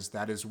 Like that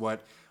is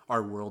what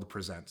our world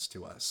presents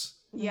to us.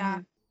 Yeah.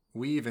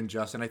 We even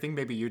just, and I think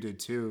maybe you did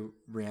too,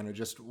 Brianna,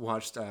 just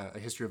watched A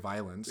History of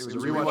Violence. It was a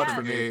rewatch rewatch Yeah.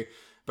 for me,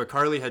 but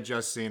Carly had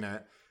just seen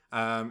it,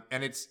 and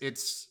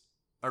it's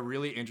a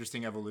really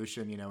interesting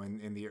evolution, you know,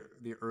 in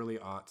the early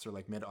aughts or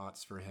like mid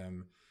aughts for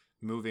him,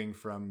 moving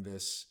from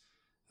this,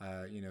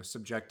 you know,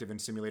 subjective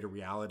and simulated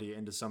reality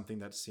into something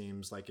that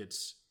seems like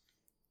it's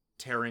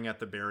tearing at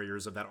the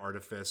barriers of that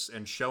artifice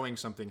and showing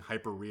something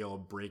hyper real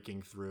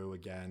breaking through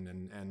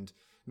again, and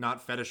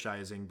not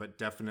fetishizing, but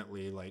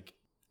definitely like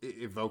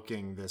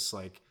evoking this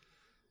like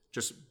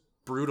just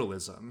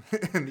brutalism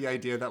and the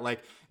idea that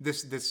like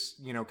this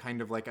you know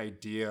kind of like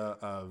idea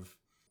of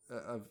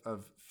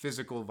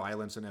physical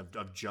violence and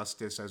of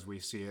justice as we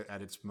see it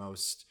at its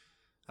most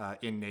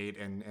innate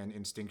and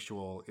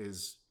instinctual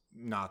is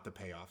not the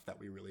payoff that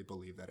we really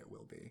believe that it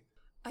will be.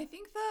 I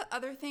think the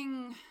other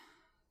thing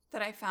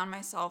that I found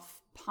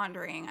myself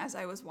pondering as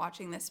I was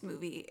watching this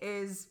movie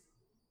is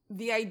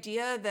the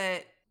idea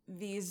that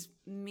these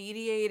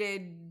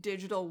mediated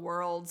digital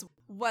worlds,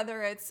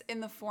 whether it's in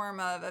the form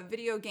of a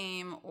video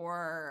game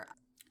or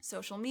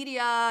social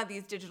media,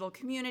 these digital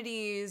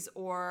communities,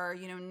 or,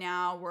 you know,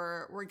 now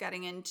we're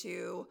getting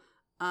into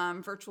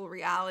virtual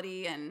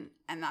reality and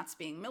that's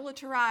being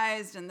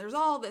militarized, and there's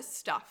all this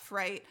stuff,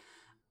 right?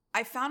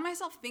 I found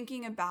myself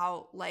thinking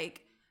about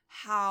like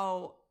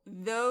how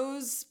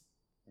those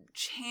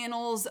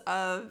channels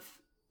of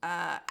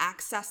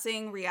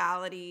accessing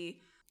reality,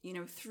 you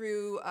know,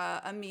 through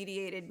a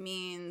mediated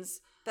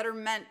means that are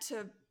meant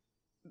to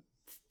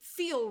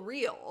feel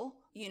real,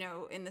 you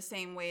know, in the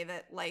same way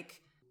that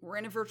like we're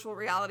in a virtual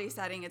reality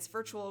setting, it's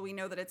virtual, we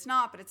know that it's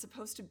not, but it's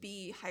supposed to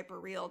be hyper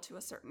real to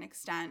a certain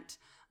extent,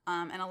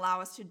 and allow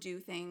us to do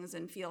things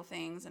and feel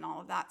things and all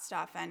of that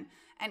stuff. And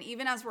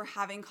even as we're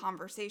having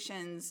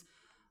conversations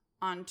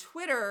on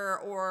Twitter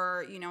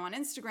or, you know, on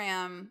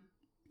Instagram,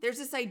 there's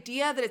this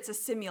idea that it's a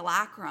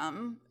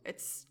simulacrum.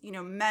 It's, you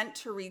know, meant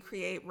to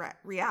recreate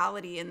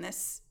reality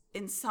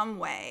in some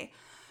way,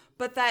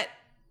 but that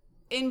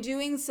in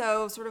doing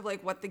so, sort of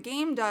like what the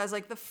game does,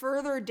 like the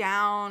further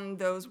down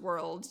those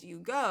worlds you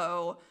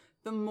go,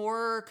 the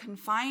more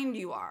confined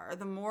you are,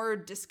 the more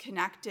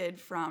disconnected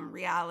from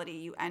reality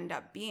you end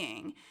up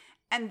being.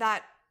 And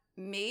that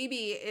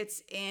maybe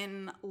it's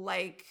in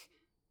like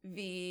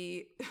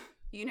the,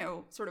 you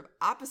know, sort of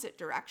opposite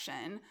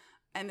direction.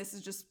 And this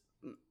is just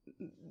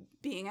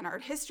being an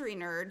art history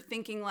nerd,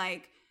 thinking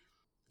like,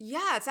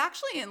 yeah, it's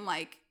actually in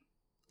like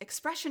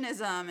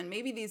expressionism and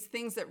maybe these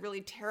things that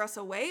really tear us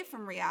away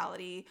from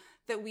reality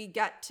that we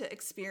get to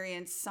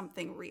experience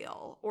something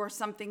real or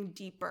something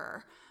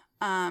deeper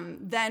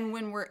than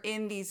when we're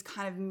in these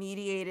kind of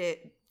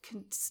mediated,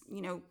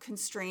 you know,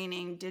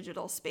 constraining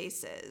digital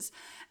spaces.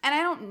 And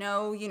I don't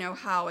know, you know,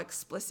 how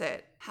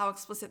explicit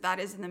that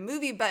is in the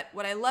movie, but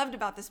what I loved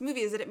about this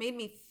movie is that it made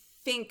me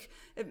think,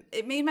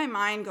 it made my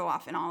mind go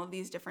off in all of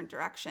these different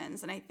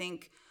directions. And I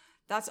think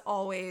that's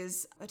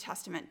always a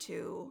testament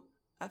to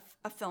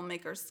a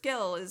filmmaker's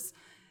skill. Is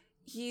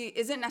he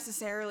isn't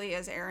necessarily,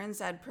 as Aaron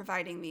said,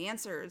 providing the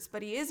answers,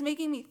 but he is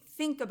making me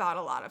think about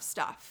a lot of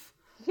stuff.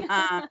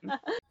 And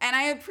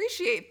I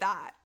appreciate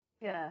that.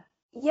 Yeah.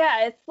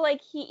 Yeah, it's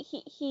like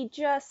he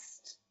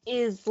just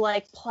is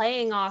like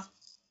playing off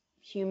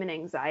human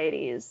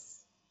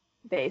anxieties,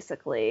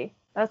 basically.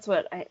 That's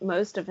what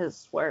most of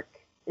his work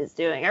is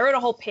doing. I wrote a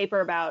whole paper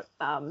about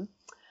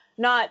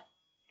not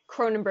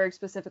Cronenberg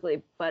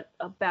specifically, but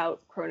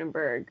about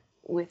Cronenberg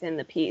within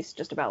the piece,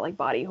 just about like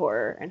body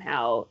horror and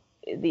how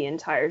the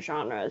entire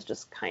genre is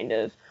just kind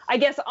of, I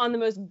guess on the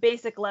most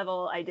basic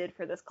level I did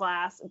for this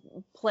class,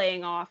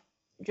 playing off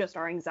just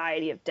our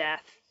anxiety of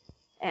death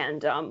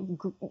and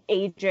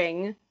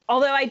aging.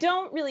 Although I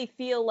don't really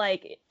feel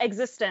like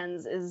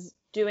Existenz is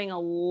doing a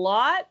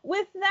lot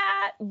with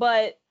that,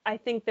 but I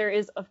think there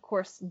is, of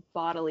course,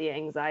 bodily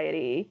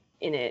anxiety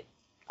in it,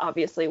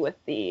 obviously with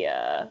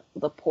the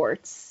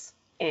ports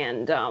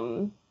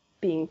and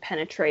being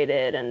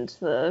penetrated and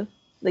the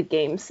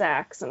game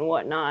sacks and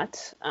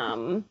whatnot.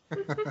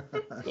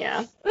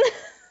 Yeah.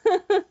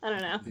 I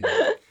don't know.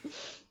 Yeah.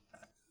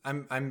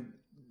 I'm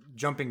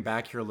jumping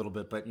back here a little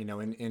bit, but you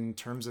know, in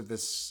terms of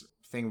this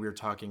thing we were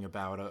talking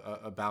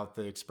about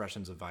the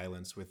expressions of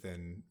violence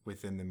within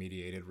the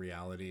mediated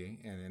reality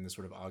and in the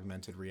sort of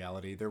augmented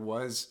reality, there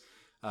was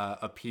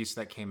a piece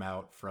that came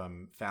out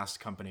from Fast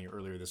Company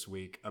earlier this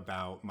week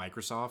about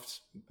Microsoft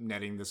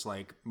netting this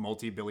like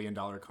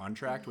multi-billion-dollar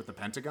contract with the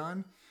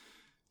Pentagon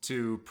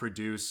to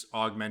produce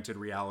augmented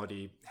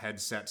reality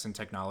headsets and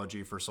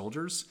technology for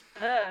soldiers.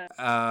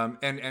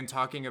 And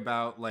talking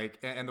about like,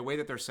 and the way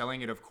that they're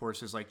selling it, of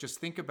course, is like, just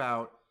think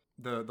about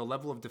the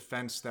level of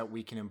defense that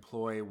we can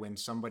employ when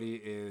somebody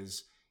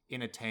is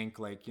in a tank,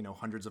 like, you know,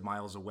 hundreds of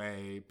miles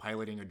away,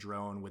 piloting a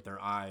drone with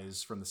their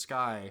eyes from the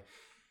sky.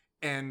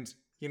 And,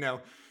 you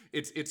know,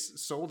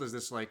 it's sold as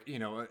this, like, you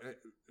know, a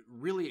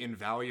really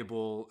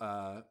invaluable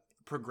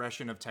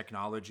progression of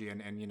technology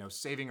and you know,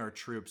 saving our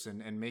troops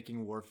and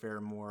making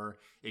warfare more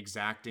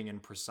exacting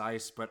and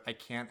precise. But I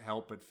can't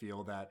help but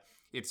feel that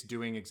it's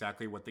doing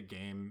exactly what the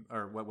game,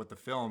 or what the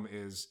film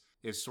is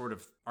sort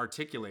of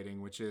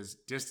articulating, which is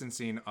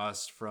distancing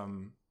us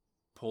from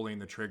pulling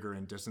the trigger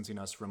and distancing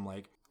us from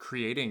like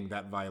creating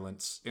that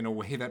violence in a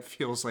way that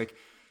feels like,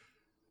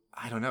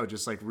 I don't know,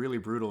 just like really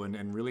brutal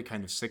and really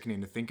kind of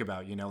sickening to think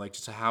about, you know, like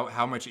just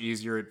how much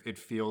easier it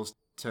feels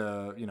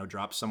to, you know,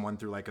 drop someone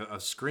through like a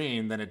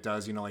screen than it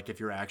does, you know, like if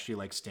you're actually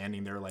like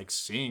standing there, like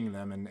seeing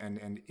them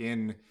and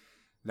in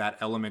that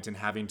element and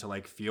having to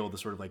like feel the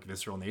sort of like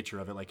visceral nature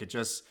of it. Like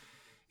this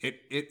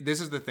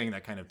is the thing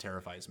that kind of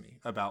terrifies me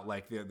about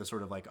like the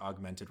sort of like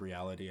augmented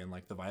reality and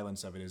like the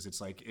violence of it, is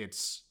it's like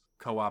it's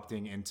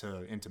co-opting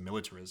into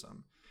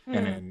militarism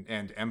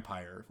and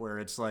empire, where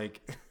it's like,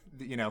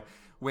 you know,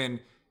 when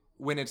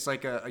it's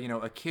like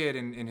a kid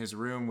in his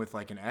room with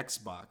like an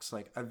Xbox,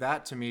 like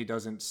that to me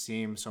doesn't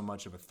seem so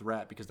much of a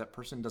threat, because that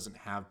person doesn't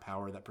have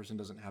power, that person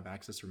doesn't have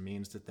access or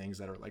means to things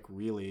that are like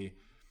really,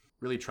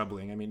 really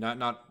troubling. I mean,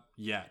 not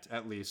yet,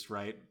 at least,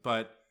 right?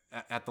 But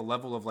at the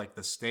level of like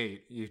the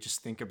state, you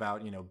just think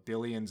about, you know,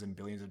 billions and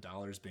billions of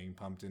dollars being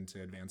pumped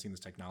into advancing this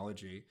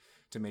technology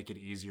to make it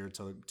easier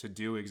to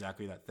do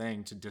exactly that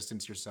thing, to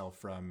distance yourself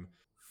from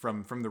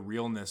the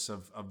realness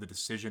of the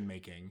decision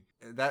making.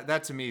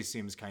 That to me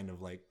seems kind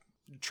of like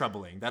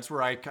troubling. That's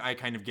where I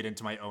kind of get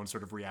into my own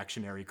sort of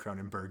reactionary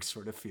Cronenberg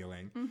sort of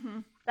feeling. Mm-hmm.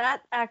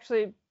 That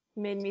actually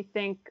made me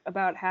think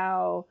about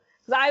how,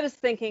 because I was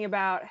thinking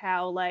about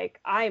how like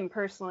I'm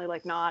personally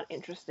like not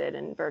interested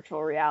in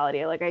virtual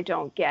reality. Like I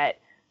don't get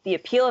the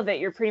appeal of it.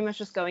 You're pretty much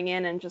just going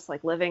in and just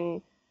like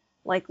living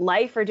like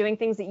life or doing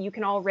things that you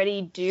can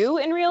already do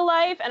in real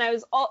life. And I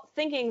was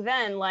thinking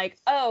then like,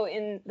 oh,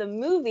 in the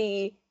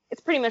movie,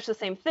 it's pretty much the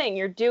same thing.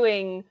 You're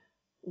doing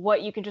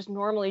what you can just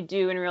normally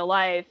do in real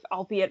life,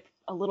 albeit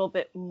a little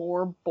bit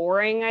more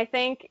boring, I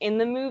think, in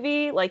the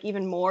movie, like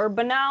even more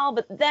banal.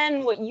 But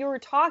then what you were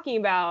talking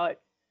about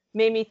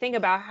made me think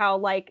about how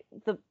like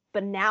the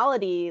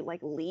banality like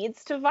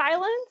leads to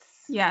violence.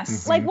 Yes.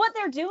 Mm-hmm. Like what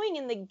they're doing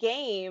in the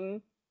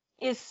game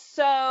is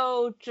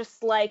so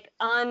just like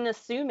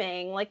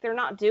unassuming. Like they're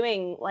not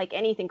doing like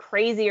anything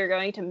crazy or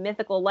going to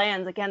mythical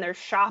lands. Again, they're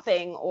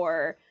shopping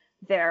or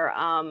they're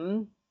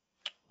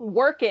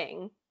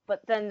working,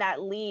 but then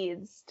that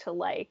leads to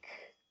like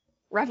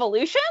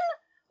revolution.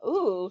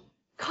 Ooh,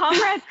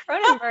 Comrade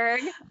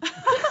Cronenberg.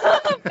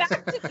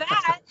 Back to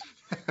that.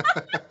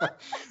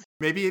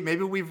 Maybe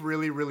we've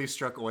really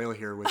struck oil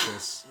here with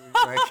this.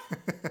 Like...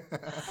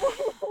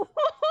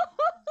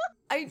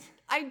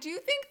 I do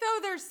think though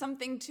there's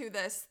something to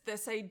this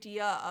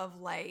idea of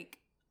like,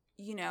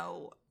 you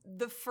know,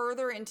 the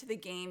further into the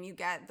game you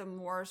get, the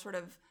more sort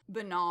of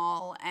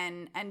banal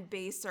and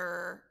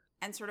baser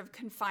and sort of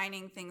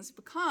confining things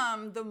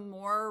become, the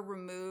more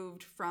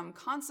removed from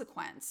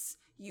consequence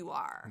you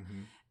are.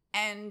 Mm-hmm.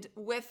 And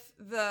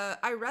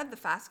I read the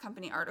Fast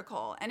Company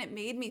article, and it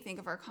made me think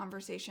of our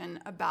conversation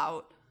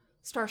about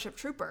Starship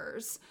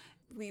Troopers.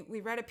 We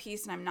read a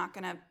piece, and I'm not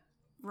going to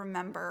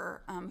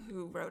remember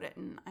who wrote it,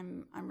 and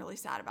I'm really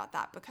sad about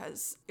that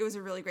because it was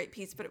a really great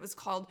piece, but it was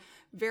called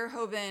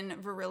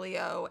Verhoeven,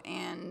 Virilio,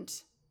 and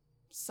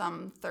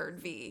some third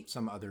V.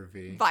 Some other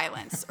V.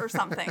 Violence or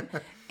something.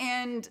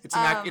 And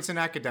it's an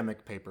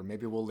academic paper.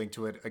 Maybe we'll link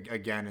to it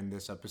again in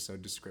this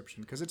episode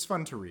description because it's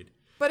fun to read.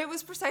 But it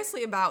was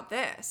precisely about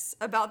this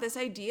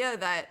idea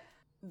that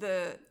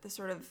the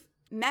sort of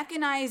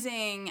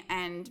mechanizing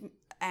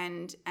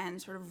and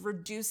sort of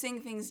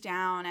reducing things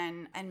down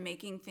and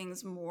making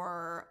things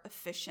more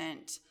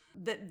efficient,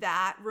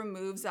 that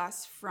removes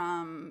us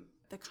from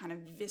the kind of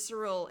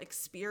visceral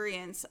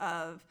experience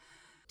of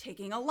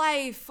taking a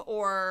life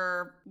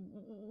or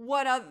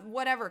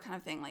whatever kind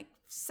of thing, like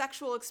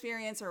sexual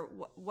experience or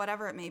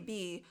whatever it may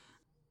be.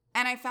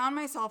 And I found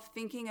myself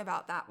thinking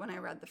about that when I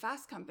read the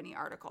Fast Company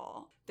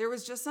article. There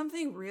was just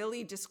something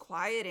really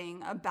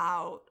disquieting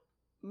about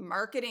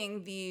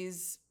marketing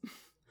these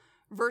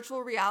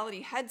virtual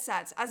reality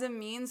headsets as a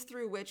means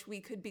through which we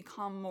could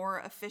become more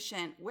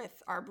efficient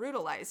with our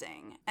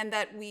brutalizing. And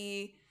that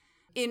we,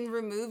 in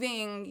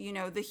removing, you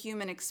know, the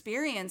human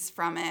experience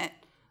from it,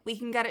 we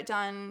can get it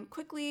done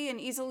quickly and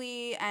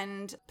easily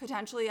and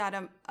potentially at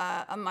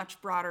a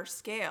much broader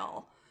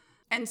scale.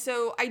 And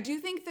so I do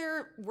think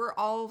we're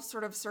all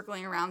sort of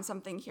circling around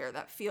something here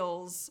that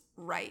feels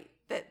right,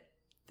 that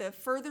the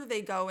further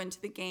they go into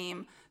the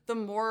game, the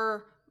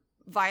more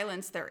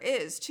violence there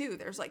is, too.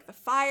 There's like the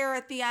fire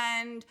at the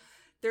end.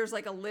 There's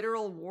like a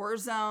literal war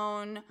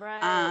zone.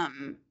 Right.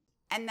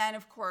 And then,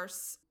 of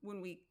course,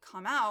 when we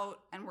come out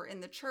and we're in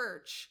the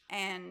church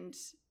and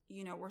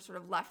we're sort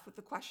of left with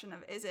the question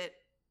of,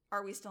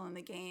 are we still in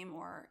the game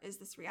or is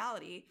this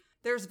reality?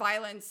 There's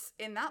violence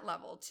in that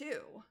level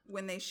too,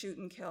 when they shoot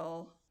and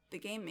kill the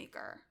game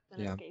maker.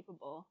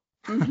 Inescapable.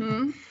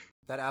 Mm-hmm.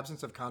 That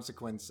absence of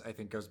consequence, I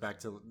think, goes back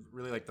to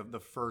really like the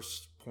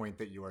first point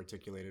that you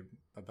articulated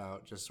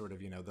about just sort of,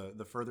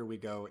 the further we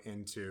go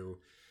into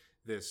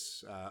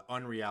this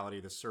unreality,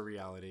 the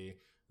surreality,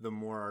 the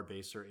more our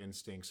baser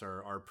instincts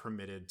are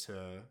permitted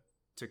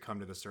to come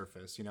to the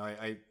surface.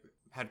 I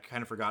had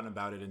kind of forgotten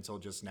about it until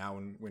just now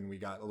when we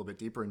got a little bit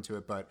deeper into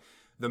it, but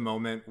the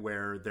moment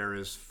where there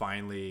is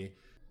finally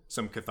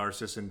some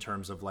catharsis in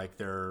terms of like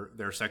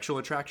their sexual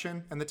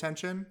attraction and the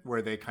tension,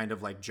 where they kind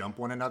of like jump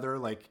one another,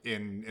 like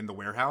in the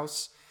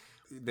warehouse,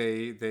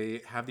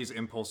 they have these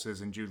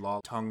impulses, and Jude Law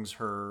tongues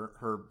her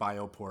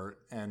bioport,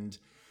 and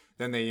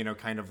then they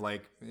kind of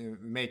like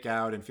make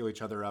out and feel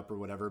each other up or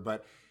whatever,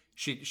 but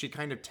she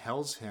kind of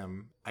tells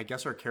him, I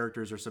guess our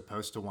characters are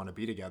supposed to want to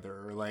be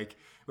together, or like,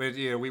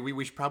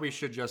 we probably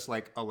should just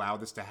like allow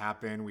this to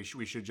happen. We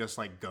should just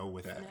like go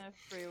with it.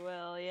 Free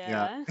will,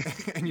 yeah.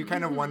 And you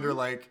kind of wonder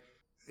like,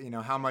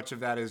 how much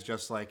of that is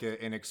just like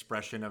an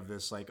expression of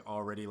this like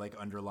already like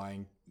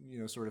underlying,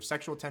 sort of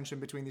sexual tension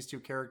between these two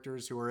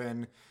characters who are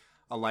in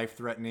a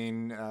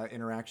life-threatening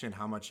interaction.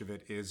 How much of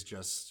it is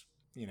just,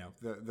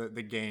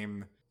 the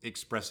game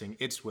expressing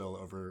its will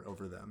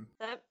over them.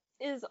 That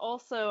is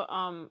also,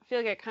 I feel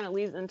like it kind of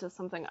leads into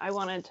something I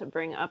wanted to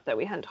bring up that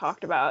we hadn't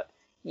talked about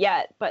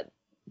yet, but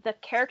the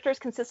characters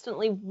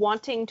consistently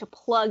wanting to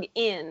plug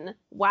in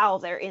while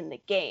they're in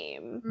the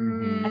game.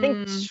 Mm. I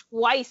think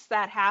twice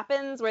that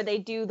happens, where they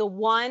do the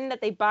one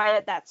that they buy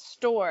at that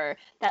store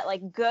that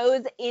like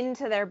goes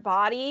into their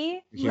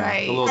body. Yeah,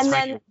 right. the little And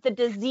tiny- then the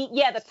disease,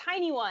 the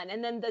tiny one,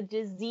 and then the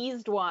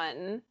diseased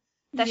one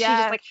that she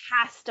just like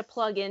has to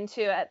plug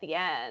into at the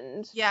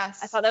end. Yes.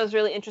 I thought that was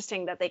really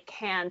interesting that they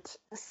can't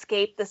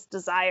escape this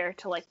desire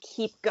to like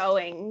keep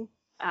going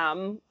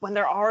when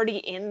they're already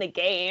in the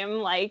game.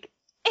 Like,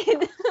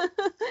 I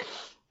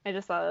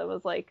just thought it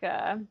was like,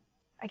 I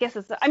guess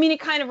it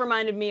kind of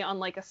reminded me on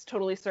like a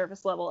totally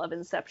surface level of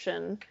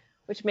Inception,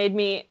 which made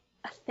me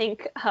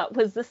think,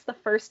 was this the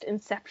first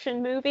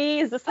Inception movie?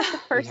 Is this like the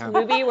first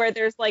movie where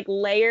there's like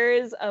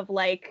layers of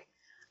like,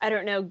 I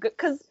don't know,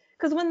 because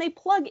when they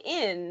plug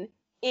in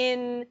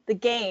the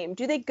game,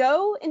 do they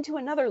go into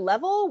another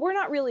level? We're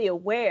not really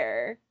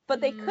aware,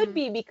 but they could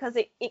be, because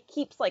it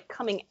keeps like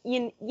coming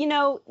in,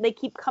 they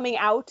keep coming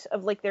out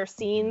of like their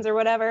scenes or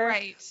whatever,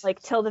 Right.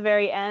 like till the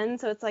very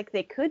end. So it's like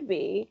they could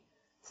be.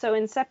 So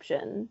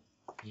Inception.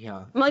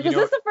 Yeah. I'm like, is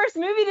this the first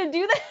movie to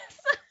do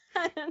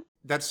this?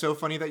 That's so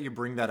funny that you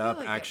bring that up.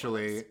 like it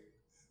Actually, was.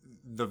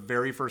 the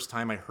very first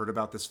time I heard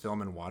about this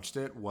film and watched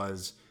it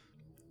was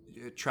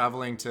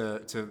traveling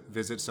to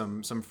visit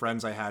some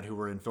friends I had who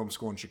were in film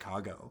school in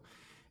Chicago,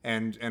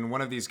 and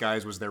one of these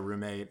guys was their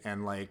roommate,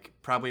 and like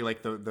probably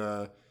like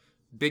the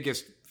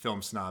biggest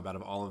film snob out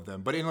of all of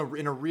them, but in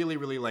a really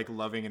really like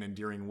loving and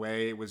endearing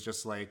way. It was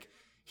just like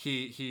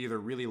he either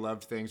really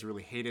loved things or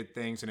really hated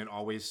things, and it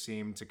always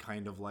seemed to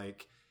kind of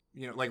like,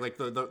 like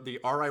the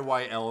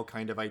RIYL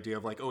kind of idea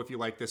of like, oh, if you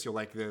like this, you'll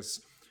like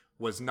this,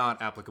 was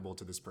not applicable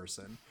to this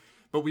person.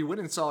 But we went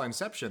and saw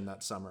Inception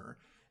that summer,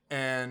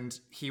 and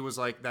he was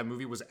like, that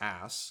movie was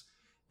ass.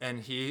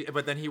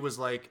 But then he was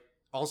like,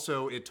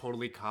 also, it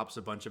totally cops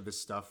a bunch of this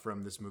stuff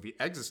from this movie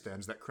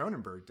Existenz that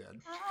Cronenberg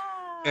did.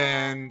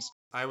 And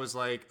I was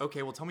like,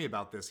 okay, well, tell me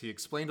about this. He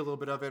explained a little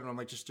bit of it, and I'm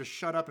like, just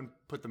shut up and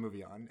put the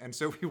movie on. And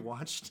so we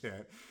watched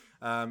it.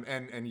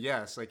 And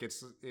yes, like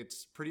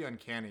it's pretty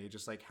uncanny,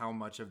 just like how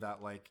much of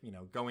that, like,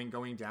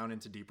 going down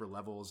into deeper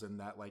levels, and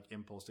that like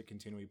impulse to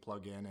continually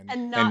plug in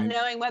and not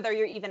knowing whether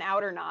you're even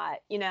out or not,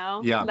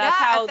 Yeah.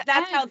 That's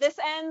Yeah, how this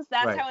ends.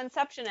 That's Right. how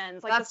Inception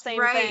ends. Like That's the same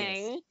right.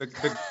 thing.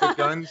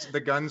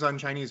 the guns on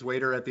Chinese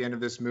waiter at the end of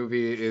this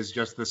movie is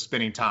just the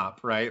spinning top,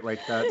 right? Like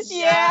that's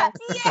Yeah.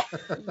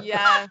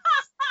 Yeah.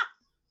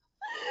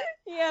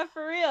 Yeah,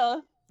 for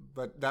real.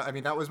 But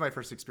that was my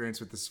first experience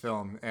with this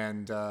film,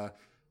 and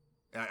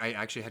I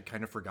actually had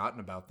kind of forgotten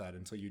about that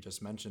until you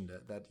just mentioned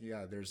it. That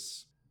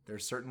there's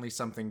certainly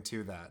something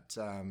to that.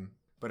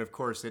 But of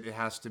course, it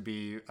has to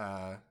be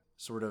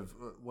sort of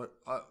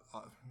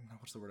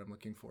what's the word I'm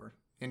looking for?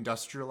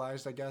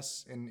 Industrialized, I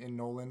guess, in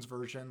Nolan's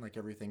version. Like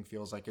everything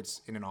feels like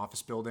it's in an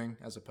office building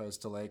as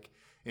opposed to like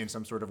in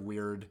some sort of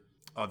weird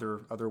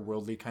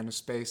otherworldly kind of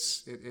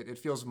space. It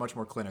feels much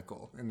more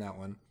clinical in that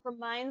one.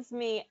 Reminds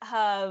me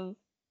of,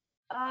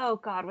 oh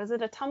God, was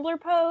it a Tumblr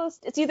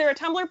post? It's either a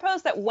Tumblr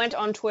post that went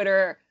on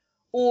Twitter,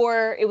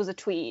 or it was a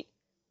tweet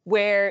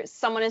where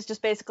someone is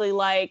just basically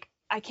like,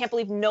 I can't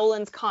believe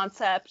Nolan's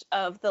concept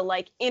of the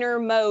like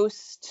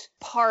innermost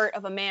part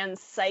of a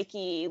man's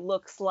psyche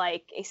looks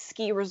like a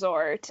ski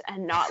resort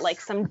and not like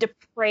some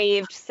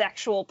depraved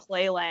sexual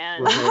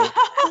playland.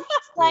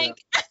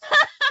 Like,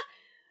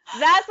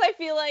 that's, I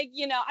feel like,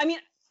 I mean,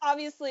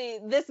 obviously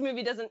this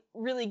movie doesn't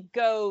really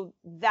go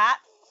that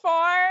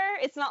far.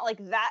 It's not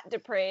like that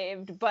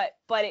depraved, but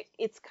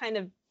it's kind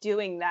of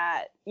doing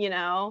that,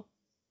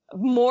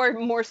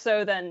 more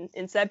so than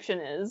Inception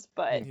is.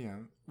 But yeah,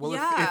 Well,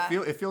 Yeah.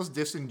 it feels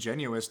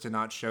disingenuous to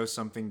not show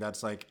something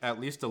that's like at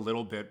least a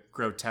little bit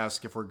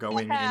grotesque if we're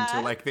going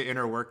into like the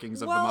inner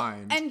workings of the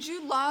mind. And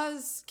Jude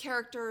Law's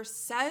character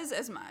says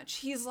as much.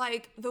 He's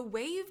like, the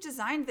way you've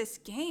designed this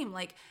game,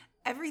 like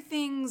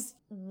everything's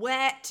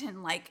wet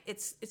and like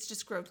it's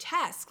just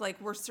grotesque.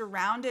 Like we're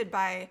surrounded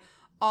by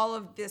all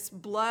of this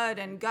blood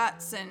and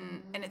guts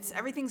and it's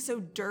everything's so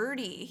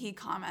dirty, he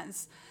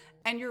comments.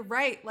 And you're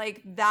right,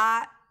 like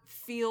that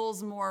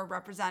feels more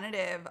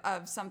representative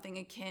of something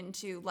akin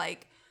to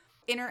like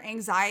inner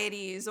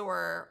anxieties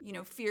or, you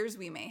know, fears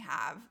we may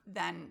have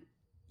than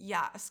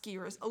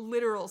a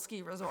literal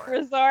ski resort.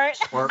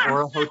 Or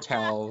a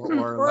hotel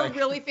or like, a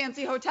really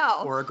fancy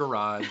hotel. Or a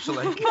garage.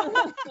 Like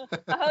a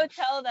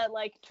hotel that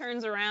like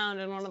turns around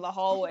in one of the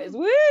hallways.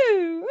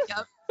 Woo!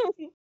 Yep.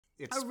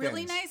 It a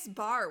really nice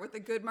bar with a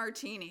good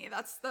martini.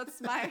 That's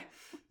my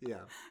yeah.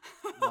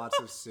 Lots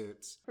of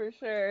suits. For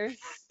sure.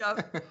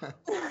 Yep.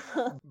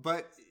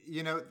 But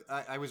you know,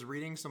 I was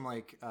reading some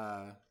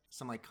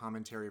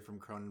commentary from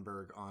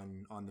Cronenberg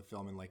on the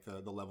film and like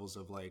the levels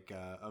of like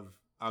of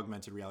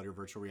augmented reality or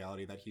virtual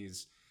reality that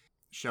he's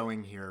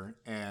showing here,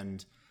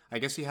 and I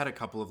guess he had a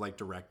couple of like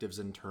directives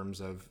in terms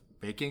of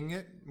making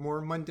it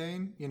more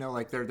mundane. You know,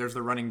 like there's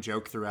the running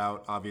joke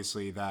throughout,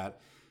 obviously,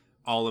 that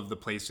all of the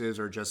places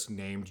are just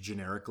named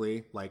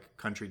generically, like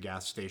country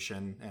gas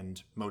station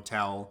and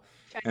motel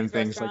Chinese and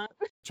things restaurant.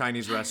 like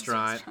Chinese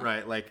restaurant,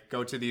 right? Like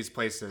go to these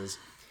places.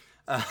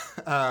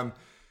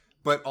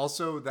 But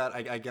also that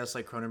I guess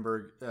like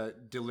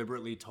Cronenberg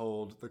deliberately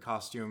told the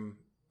costume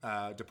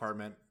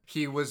department,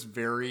 he was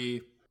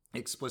very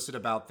explicit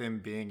about them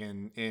being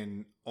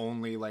in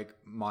only like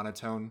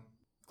monotone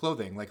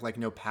clothing, like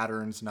no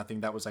patterns,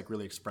 nothing that was like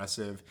really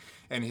expressive.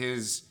 And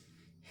his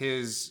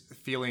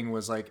feeling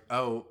was like,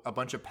 oh, a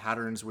bunch of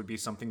patterns would be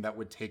something that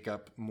would take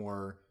up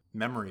more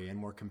memory and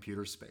more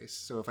computer space.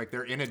 So if like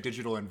they're in a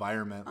digital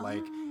environment,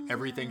 like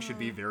everything should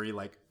be very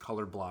like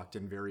color blocked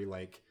and very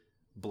like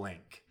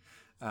blank.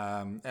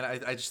 And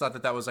I just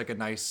thought that was like a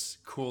nice,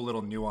 cool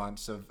little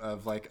nuance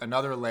of like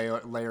another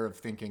layer of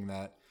thinking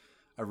that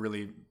a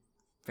really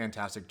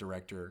fantastic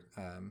director,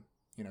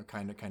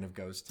 kind of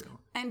goes to.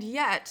 And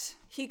yet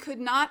he could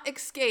not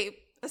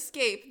escape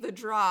the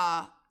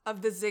draw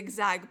of the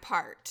zigzag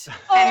part.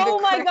 Oh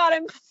my God,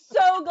 I'm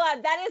so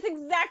glad. That is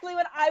exactly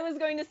what I was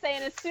going to say.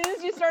 And as soon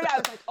as you started, I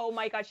was like, oh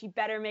my God, she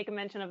better make a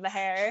mention of the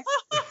hair.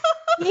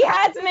 He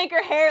had to make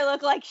her hair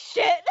look like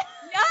shit.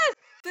 Yes,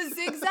 the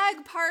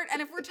zigzag part.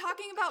 And if we're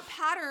talking about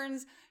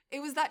patterns, it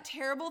was that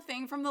terrible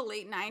thing from the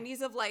late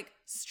 90s of like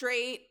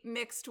straight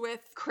mixed with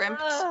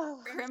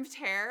crimped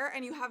hair.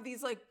 And you have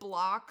these like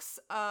blocks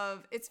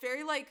of, it's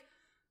very like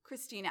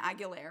Christina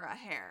Aguilera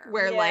hair,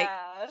 where like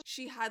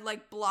she had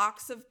like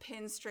blocks of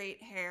pin straight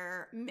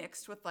hair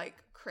mixed with like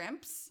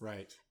crimps.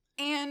 Right.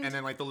 And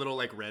then like the little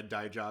like red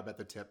dye job at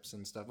the tips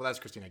and stuff. Well, that's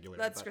Christina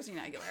Aguilera.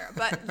 Christina Aguilera.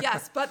 But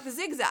yes, but the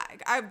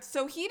zigzag.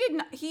 So he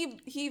didn't.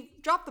 He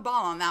dropped the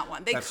ball on that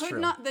one. They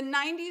could not. The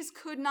 90s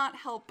could not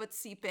help but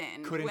seep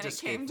in. Couldn't when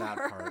escape it came that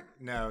to her. part.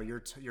 No,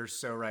 you're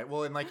so right.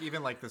 Well, and like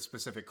even like the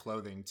specific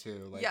clothing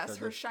too. Like yes,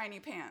 her shiny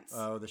pants.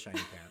 Oh, the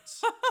shiny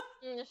pants.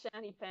 The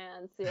shiny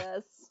pants.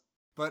 Yes.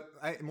 But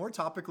more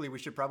topically, we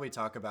should probably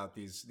talk about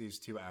these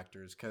two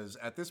actors, because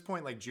at this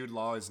point, like Jude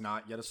Law is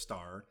not yet a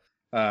star.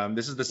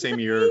 This is the same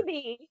year.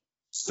 Baby.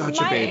 Such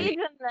my a baby. age in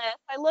this.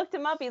 I looked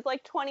him up. He's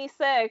like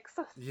 26.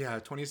 Yeah,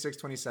 26,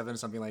 27,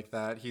 something like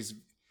that. He's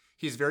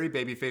very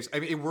baby-faced.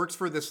 I mean, it works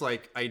for this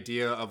like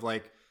idea of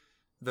like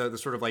the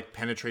sort of like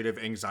penetrative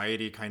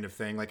anxiety kind of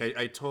thing. Like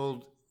I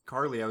told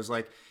Carly, I was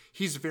like,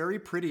 he's very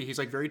pretty. He's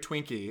like very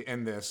twinky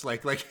in this.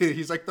 Like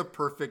he's like the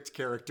perfect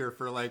character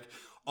for like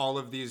all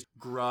of these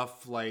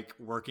gruff, like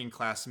working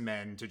class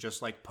men to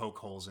just like poke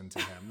holes into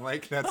him.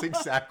 Like that's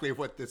exactly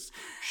what this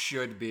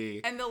should be.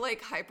 And the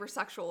like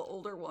hypersexual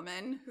older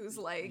woman who's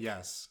like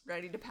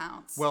ready to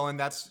pounce. Well, and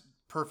that's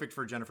perfect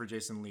for Jennifer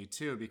Jason Leigh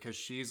too, because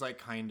she's like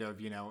kind of,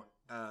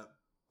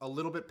 a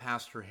little bit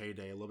past her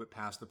heyday, a little bit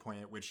past the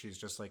point at which she's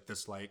just like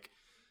this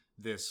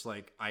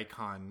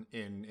icon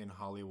in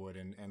Hollywood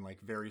and like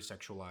very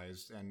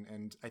sexualized.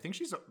 And I think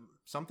she's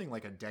something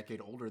like a decade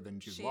older than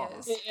Jude Law.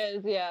 She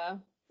is, yeah.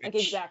 Like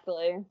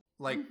exactly.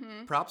 Like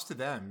props to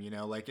them,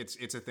 like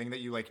it's a thing that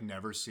you like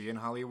never see in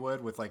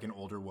Hollywood with like an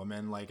older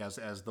woman like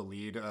as the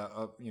lead.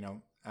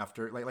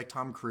 After like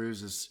Tom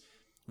Cruise is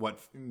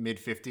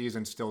mid-50s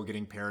and still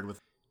getting paired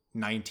with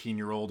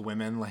 19-year-old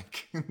women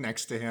like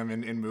next to him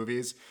in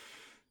movies.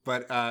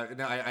 But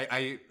no,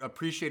 I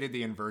appreciated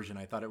the inversion.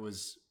 I thought it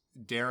was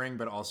daring,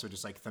 but also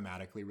just like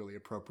thematically really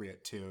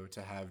appropriate too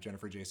to have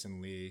Jennifer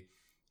Jason Leigh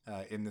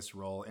in this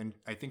role, and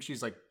I think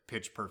she's like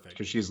pitch perfect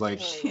because she's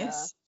like.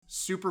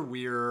 Super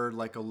weird,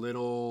 like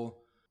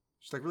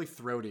she's like really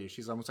throaty.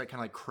 She's almost like kind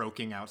of like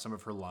croaking out some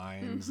of her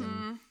lines.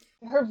 And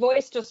her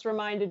voice just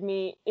reminded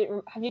me.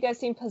 Have you guys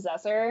seen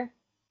Possessor?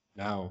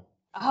 No.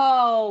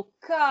 Oh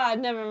God,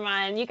 never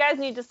mind. You guys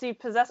need to see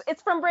Possessor.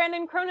 It's from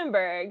Brandon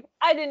Cronenberg.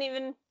 I didn't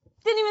even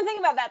think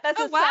about that.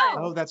 That's his son.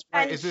 Oh, that's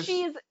right.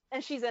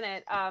 And she's in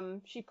it.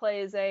 She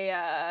plays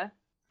a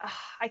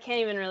I can't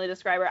even really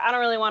describe her. I don't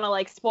really want to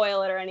like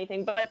spoil it or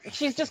anything, but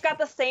she's just got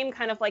the same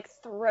kind of like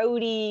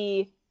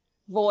throaty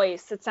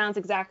voice. It sounds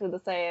exactly the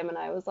same, and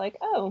I was like,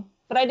 oh,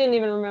 but I didn't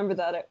even remember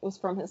that it was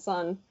from his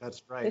son.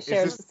 That's right. They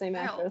share the same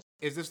actress.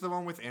 Is this the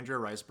one with Andrea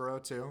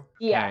Riceborough too?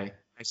 Yeah. Okay.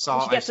 I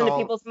saw. She gets into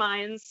people's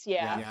minds.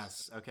 Yeah.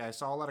 Yes. Okay. I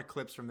saw a lot of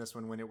clips from this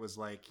one when it was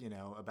like,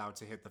 about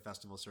to hit the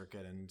festival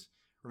circuit, and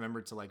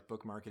remembered to like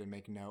bookmark it and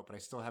make note, but I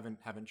still haven't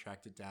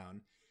tracked it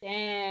down.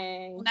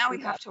 Dang. Well, now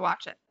we have to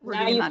watch it.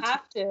 Now you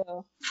have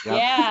to. Yep.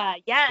 Yeah.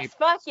 Yes.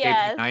 Fuck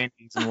yes.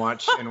 90s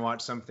and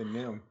watch something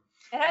new.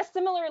 It has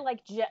similar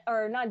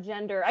not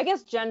gender, I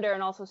guess gender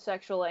and also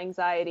sexual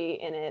anxiety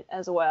in it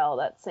as well.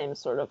 That same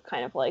sort of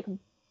kind of like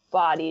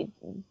body,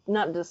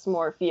 not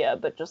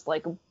dysmorphia, but just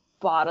like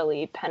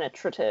bodily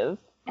penetrative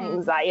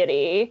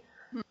anxiety.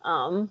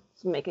 To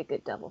make a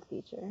good double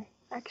feature,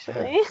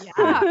 actually.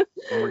 Yeah.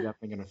 We're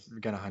definitely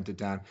gonna hunt it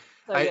down.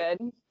 So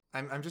good.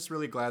 I'm just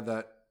really glad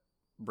that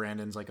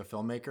Brandon's like a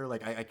filmmaker.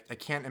 Like I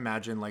can't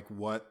imagine like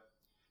what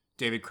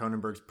David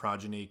Cronenberg's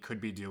progeny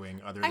could be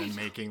doing other than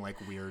making like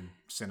weird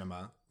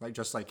cinema, like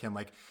just like him.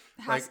 Like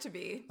it has to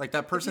be like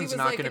that person's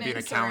not going to be an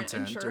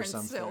accountant or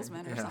something.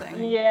 Salesman or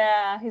something.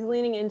 Yeah, he's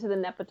leaning into the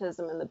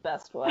nepotism in the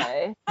best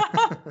way.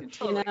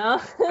 Totally. You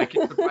know,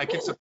 I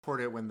can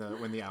support it when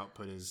the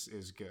output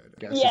is good.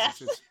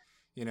 Yes. It's,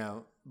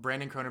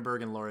 Brandon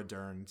Cronenberg and Laura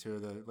Dern, two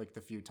of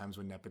the few times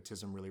when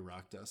nepotism really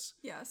rocked us.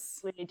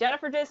 Yes.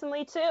 Jennifer Jason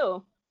Leigh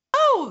too.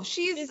 Oh,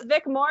 she's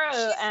Vic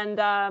Morrow and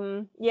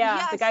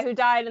the guy who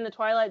died in the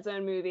Twilight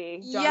Zone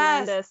movie, John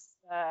Landis.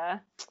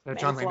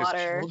 John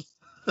Landis.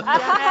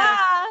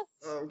 Yes.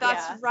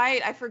 That's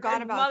right. I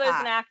forgot about mother's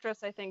that. An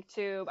actress, I think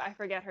too. I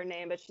forget her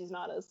name, but she's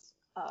not as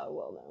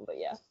well known. But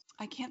yeah,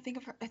 I can't think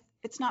of her.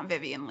 It's not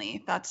Vivian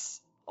Leigh.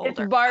 That's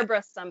older. It's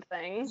Barbara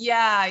something.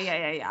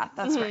 Yeah.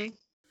 That's right.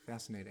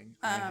 Fascinating.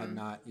 I had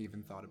not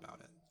even thought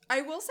about it.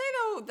 I will say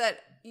though that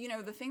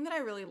the thing that I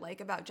really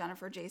like about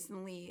Jennifer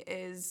Jason Leigh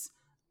is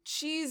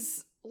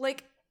she's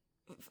like,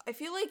 I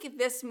feel like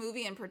this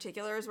movie in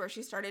particular is where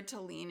she started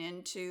to lean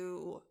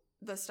into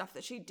the stuff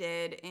that she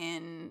did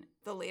in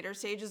the later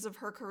stages of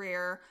her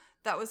career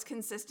that was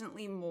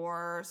consistently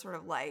more sort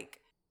of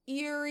like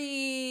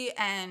eerie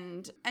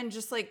and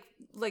just like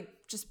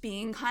just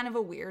being kind of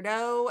a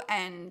weirdo.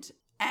 And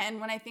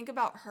when I think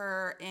about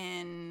her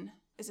in,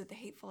 is it The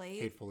Hateful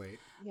Eight? Hateful Eight.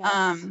 Yes.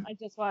 I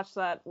just watched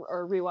that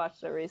or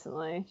rewatched it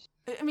recently.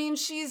 I mean,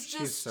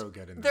 she's so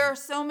good in that. There are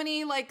so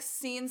many like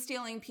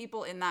scene-stealing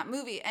people in that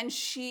movie, and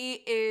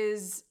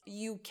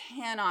you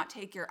cannot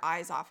take your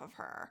eyes off of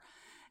her.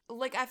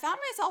 Like, I found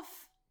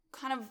myself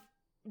kind of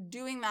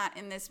doing that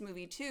in this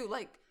movie too.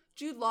 Like,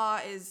 Jude Law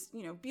is,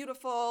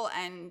 beautiful,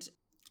 and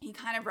he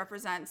kind of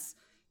represents,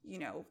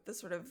 the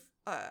sort of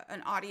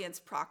an audience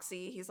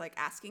proxy. He's like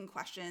asking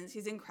questions.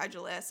 He's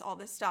incredulous, all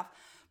this stuff.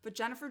 But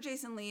Jennifer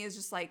Jason Leigh is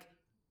just like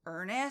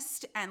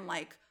earnest and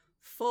like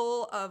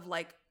full of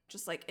like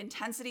just like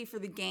intensity for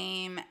the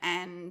game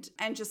and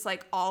just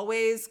like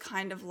always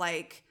kind of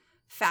like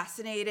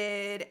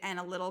fascinated and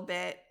a little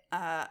bit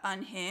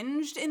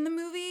unhinged in the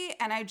movie.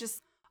 And I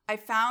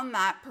found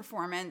that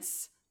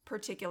performance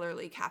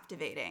particularly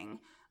captivating.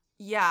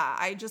 Yeah,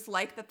 I just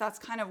like that that's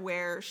kind of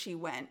where she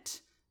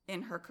went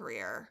in her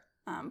career,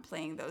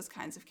 playing those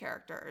kinds of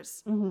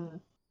characters. Mm-hmm.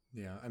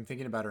 Yeah, I'm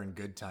thinking about her in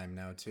Good Time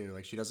now too.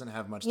 Like she doesn't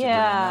have much to do in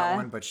that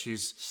one, but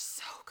she's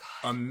so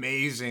good.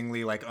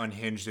 Amazingly like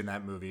unhinged in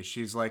that movie.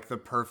 She's like the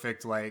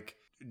perfect like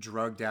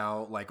drugged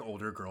out like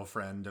older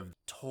girlfriend of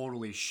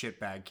totally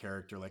shitbag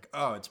character. Like,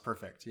 oh, it's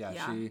perfect. Yeah.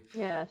 She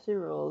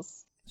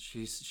rules.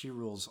 She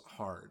rules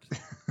hard.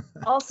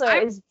 Also,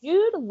 is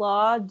Jude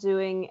Law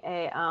doing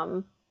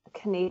a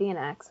Canadian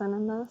accent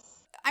in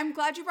this? I'm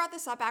glad you brought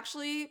this up.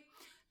 Actually,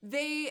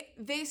 they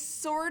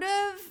sort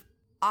of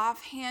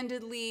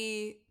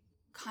offhandedly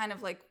kind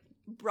of like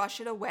brush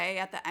it away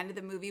at the end of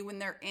the movie when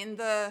they're in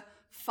the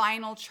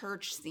final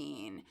church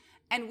scene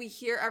and we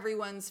hear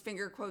everyone's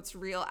finger quotes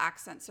real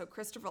accent. So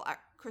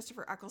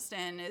Christopher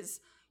Eccleston is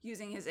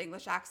using his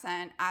English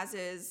accent, as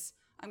is,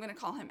 I'm going to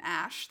call him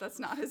Ash. That's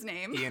not his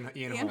name.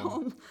 Ian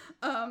Holm.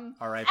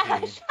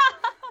 R.I.P.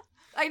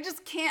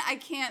 I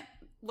can't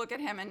look at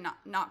him and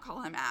not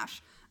call him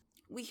Ash.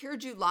 We hear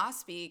Jude Law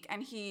speak,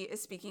 and he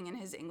is speaking in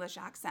his English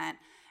accent.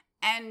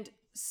 And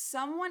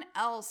someone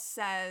else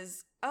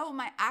says, oh,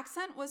 my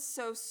accent was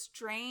so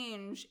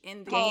strange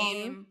in the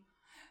game.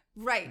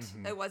 Right.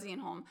 Mm-hmm. It was Ian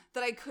Holm.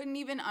 That I couldn't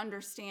even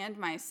understand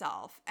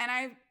myself. And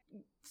I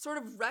sort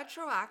of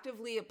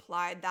retroactively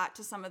applied that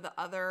to some of the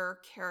other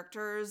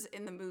characters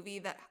in the movie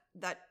that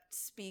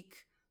speak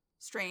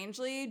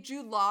strangely.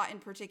 Jude Law in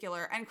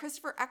particular, and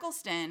Christopher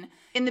Eccleston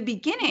in the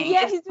beginning.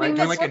 Yeah, he's doing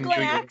the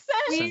Brooklyn accent.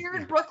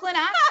 Weird Brooklyn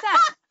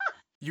accent.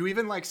 You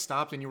even like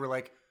stopped and you were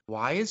like,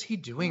 why is he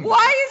doing that?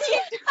 Why is he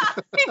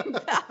doing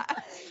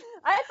that?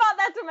 I thought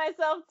that to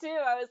myself too.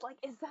 I was like,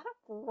 is that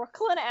a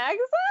Brooklyn accent?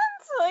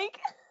 Like,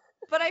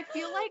 but I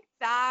feel like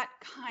that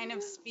kind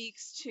of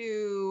speaks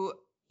to,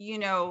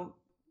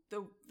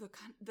 the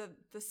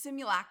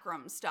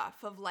simulacrum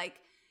stuff of like,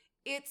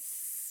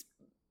 it's,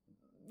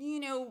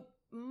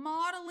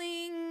 modeling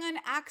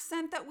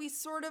accent that we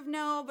sort of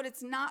know, but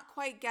it's not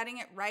quite getting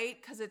it right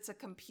because it's a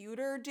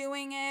computer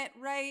doing it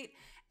right.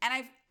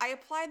 And I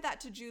applied that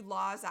to Jude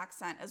Law's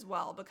accent as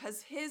well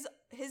because his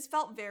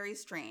felt very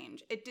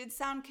strange. It did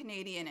sound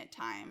Canadian at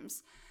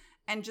times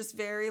and just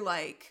very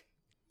like,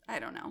 I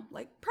don't know,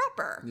 like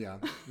proper. Yeah.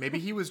 Maybe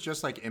he was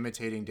just like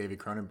imitating David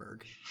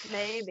Cronenberg.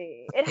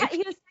 Maybe. He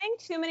was saying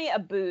too many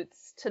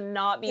boots to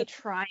not be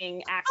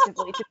trying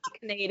actively to be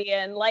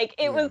Canadian. Like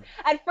it was,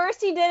 at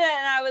first he did it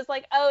and I was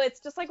like, oh,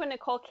 it's just like when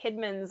Nicole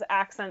Kidman's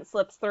accent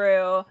slips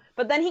through.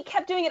 But then he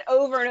kept doing it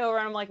over and over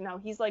and I'm like, no,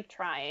 he's like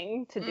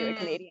trying to do a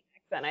Canadian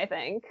accent, I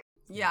think.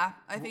 Yeah,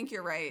 I think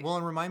you're right. Well,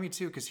 and remind me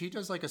too, because he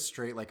does like a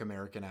straight like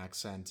American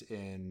accent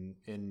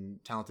in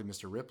Talented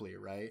Mr. Ripley,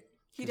 right?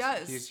 He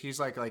does. He's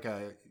like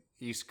a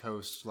East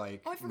Coast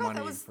like I forgot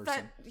money person.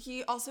 that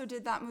he also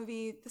did that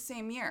movie the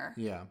same year.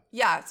 Yeah.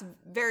 Yeah, it's a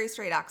very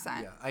straight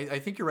accent. Yeah, I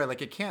think you're right.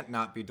 Like it can't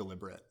not be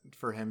deliberate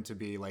for him to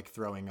be like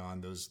throwing on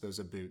those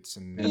boots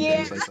and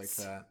things like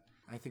that.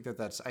 I think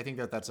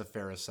that's a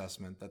fair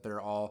assessment that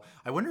they're all.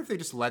 I wonder if they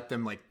just let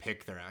them like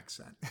pick their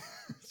accent.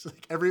 It's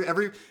like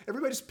everybody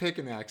just pick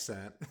an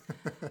accent.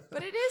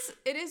 But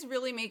it is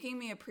really making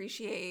me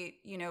appreciate,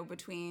 you know,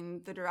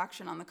 between the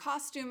direction on the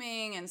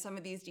costuming and some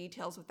of these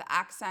details with the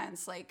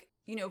accents, like,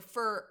 you know,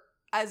 for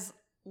as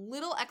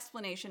little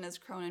explanation as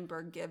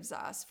Cronenberg gives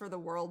us for the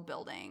world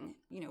building,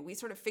 you know, we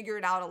sort of figure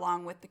it out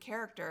along with the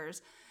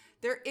characters.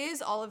 There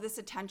is all of this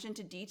attention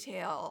to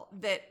detail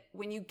that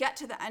when you get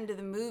to the end of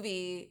the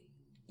movie,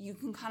 you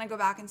can kind of go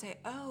back and say,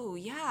 oh,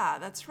 yeah,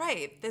 that's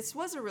right. This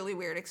was a really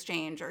weird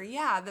exchange. Or,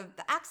 yeah, the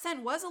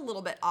accent was a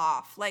little bit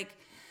off. Like,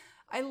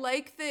 I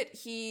like that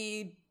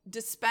he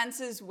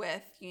dispenses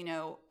with, you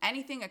know,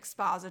 anything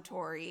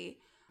expository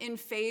in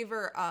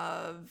favor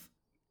of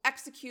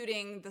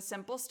executing the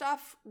simple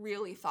stuff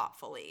really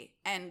thoughtfully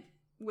and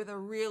with a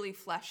really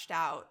fleshed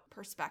out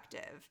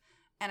perspective.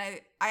 And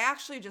I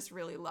actually just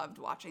really loved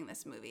watching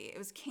this movie. It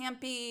was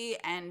campy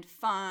and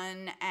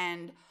fun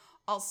and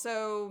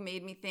also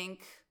made me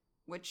think,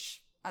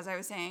 which, as I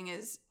was saying,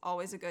 is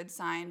always a good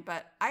sign.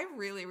 But I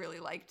really, really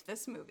liked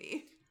this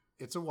movie.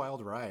 It's a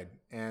wild ride.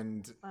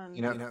 And,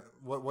 you know,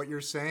 what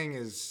you're saying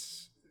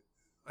is,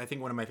 I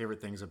think, one of my favorite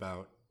things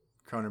about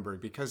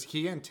Cronenberg, because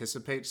he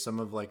anticipates some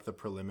of like the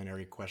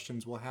preliminary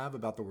questions we'll have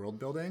about the world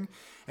building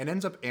and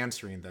ends up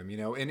answering them, you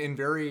know, in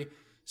very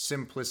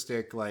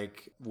simplistic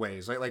like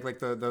ways. Like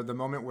the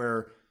moment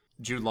where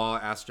Jude Law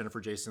asked Jennifer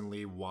Jason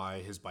Leigh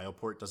why his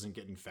bioport doesn't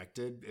get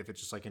infected if it's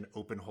just like an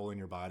open hole in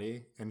your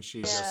body, and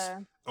she just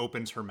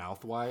opens her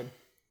mouth wide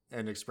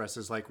and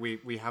expresses like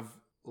we have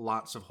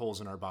lots of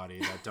holes in our body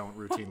that don't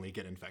routinely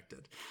get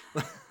infected.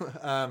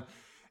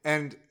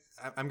 And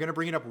I'm going to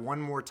bring it up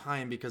one more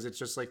time because it's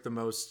just like the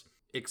most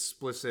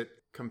explicit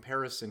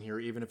comparison here,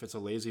 even if it's a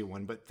lazy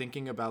one, but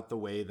thinking about the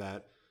way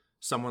that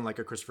someone like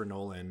a Christopher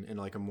Nolan in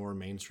like a more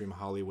mainstream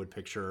Hollywood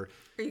picture.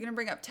 Are you going to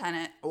bring up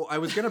Tenet? Oh, I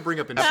was going to bring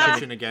up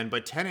Inception again,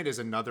 but Tenet is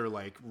another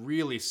like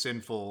really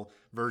sinful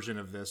version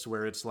of this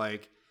where it's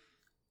like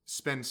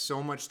spend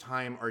so much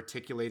time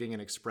articulating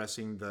and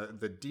expressing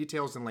the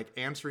details and like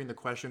answering the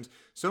questions,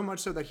 so much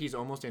so that he's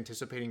almost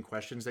anticipating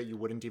questions that you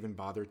wouldn't even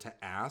bother to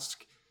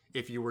ask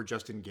if you were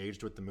just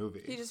engaged with the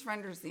movie. He just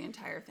renders the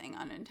entire thing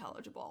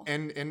unintelligible.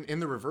 And in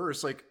the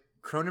reverse, like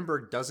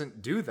Cronenberg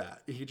doesn't do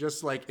that. He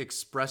just like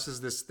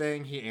expresses this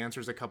thing. He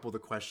answers a couple of the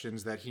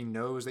questions that he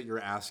knows that you're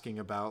asking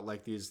about,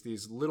 like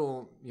these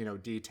little, you know,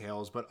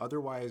 details, but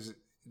otherwise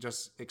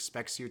just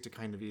expects you to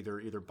kind of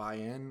either buy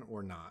in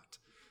or not.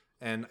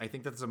 And I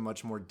think that's a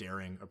much more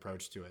daring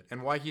approach to it.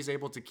 And why he's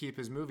able to keep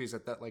his movies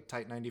at that like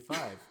tight 95.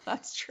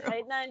 That's true.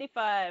 Tight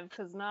 95,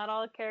 because not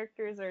all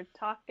characters are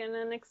talking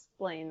and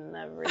explaining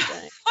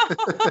everything.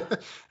 I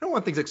don't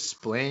want things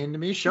explained to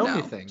me. Show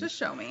me things. Just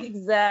show me.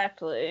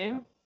 Exactly.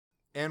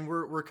 And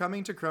we're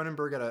coming to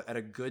Cronenberg at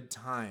a good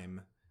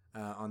time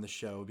on the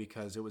show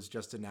because it was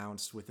just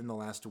announced within the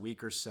last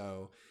week or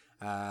so.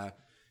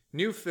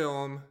 New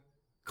film,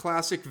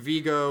 classic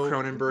Viggo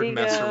Cronenberg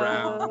mess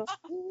around.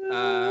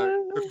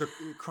 The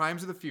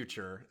Crimes of the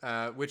Future,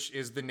 which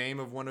is the name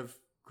of one of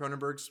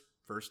Cronenberg's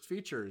first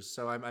features.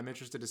 So I'm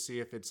interested to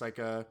see if it's like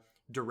a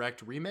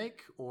direct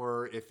remake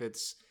or if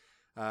it's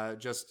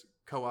just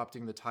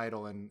co-opting the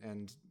title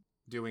and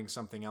doing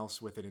something else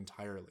with it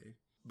entirely.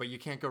 But you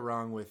can't go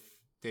wrong with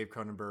Dave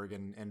Cronenberg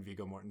and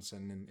Viggo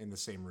Mortensen in the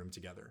same room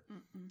together.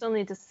 Still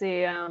need to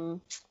see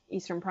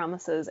Eastern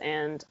Promises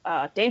and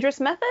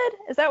Dangerous Method.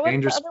 Is that what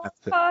Dangerous the other one's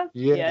Method. called?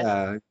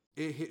 Yeah.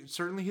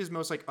 Certainly his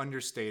most like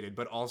understated,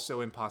 but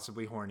also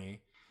impossibly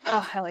horny. Oh,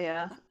 hell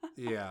yeah.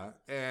 Yeah.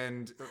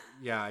 And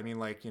yeah, I mean,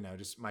 like, you know,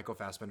 just Michael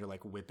Fassbender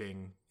like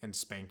whipping and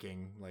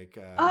spanking like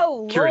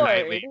Oh, Keira Lord.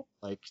 Knightley,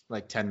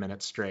 like 10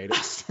 minutes straight.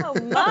 It's Oh,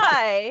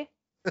 my.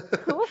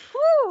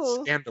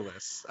 Woo-hoo.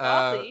 scandalous.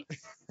 Saucy.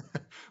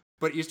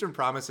 But Eastern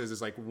Promises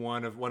is like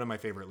one of my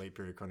favorite late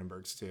period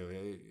Cronenbergs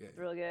too.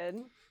 Real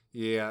good.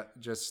 Yeah,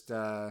 just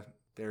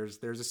there's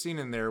a scene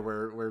in there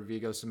where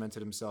Viggo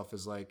cemented himself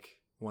as like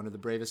one of the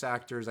bravest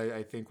actors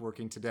I think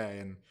working today,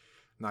 and I'm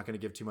not going to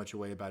give too much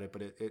away about it,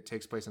 but it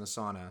takes place in a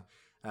sauna.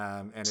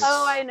 And it's,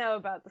 Oh, I know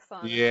about the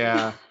song.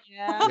 Yeah.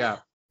 Yeah. Yeah.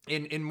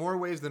 in more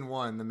ways than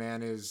one, the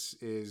man is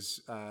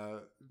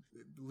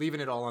leaving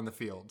it all on the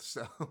field.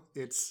 So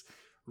it's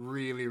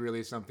really,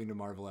 really something to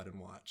marvel at and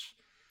watch.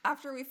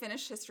 After we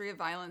finished History of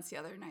Violence the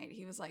other night,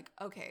 he was like,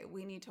 okay,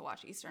 we need to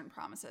watch Eastern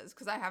Promises,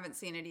 because I haven't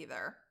seen it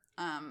either.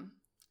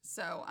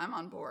 So I'm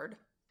on board.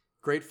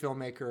 Great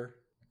filmmaker,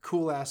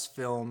 cool ass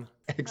film.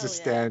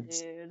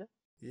 Existence. Oh, yeah, dude.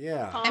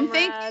 Yeah. And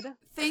Comrade.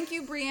 Thank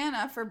you,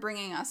 Brianna, for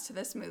bringing us to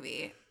this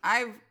movie.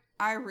 I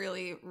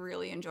really,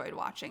 really enjoyed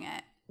watching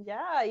it.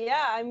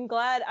 Yeah, I'm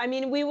glad. I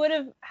mean, we would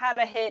have had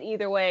a hit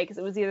either way because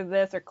it was either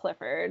this or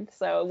Clifford.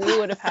 So we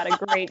would have had a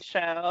great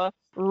show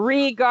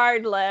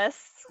regardless.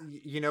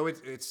 You know,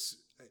 it's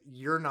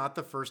you're not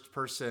the first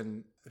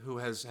person who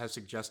has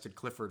suggested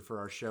Clifford for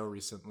our show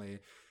recently.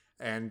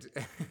 And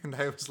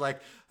I was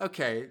like,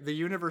 okay, the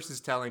universe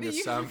is telling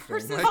us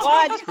something. Like,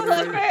 Watch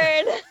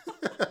Clifford.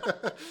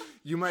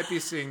 you might be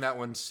seeing that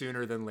one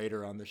sooner than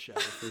later on the show,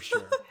 for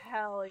sure.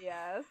 Hell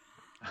yes.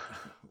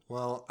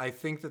 Well, I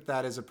think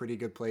that is a pretty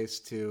good place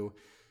to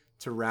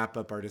wrap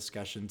up our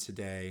discussion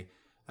today.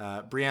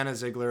 Brianna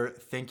Ziegler,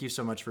 thank you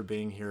so much for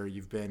being here.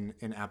 You've been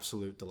an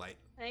absolute delight.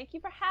 Thank you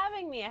for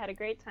having me. I had a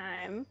great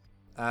time.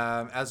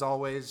 As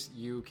always,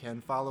 you can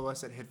follow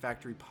us at Hit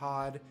Factory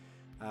Pod.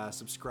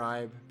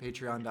 Subscribe,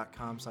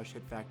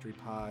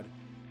 patreon.com/hitfactorypod.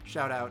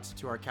 Shout out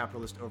to our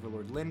capitalist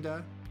overlord,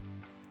 Linda.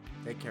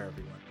 Take care,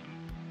 everyone.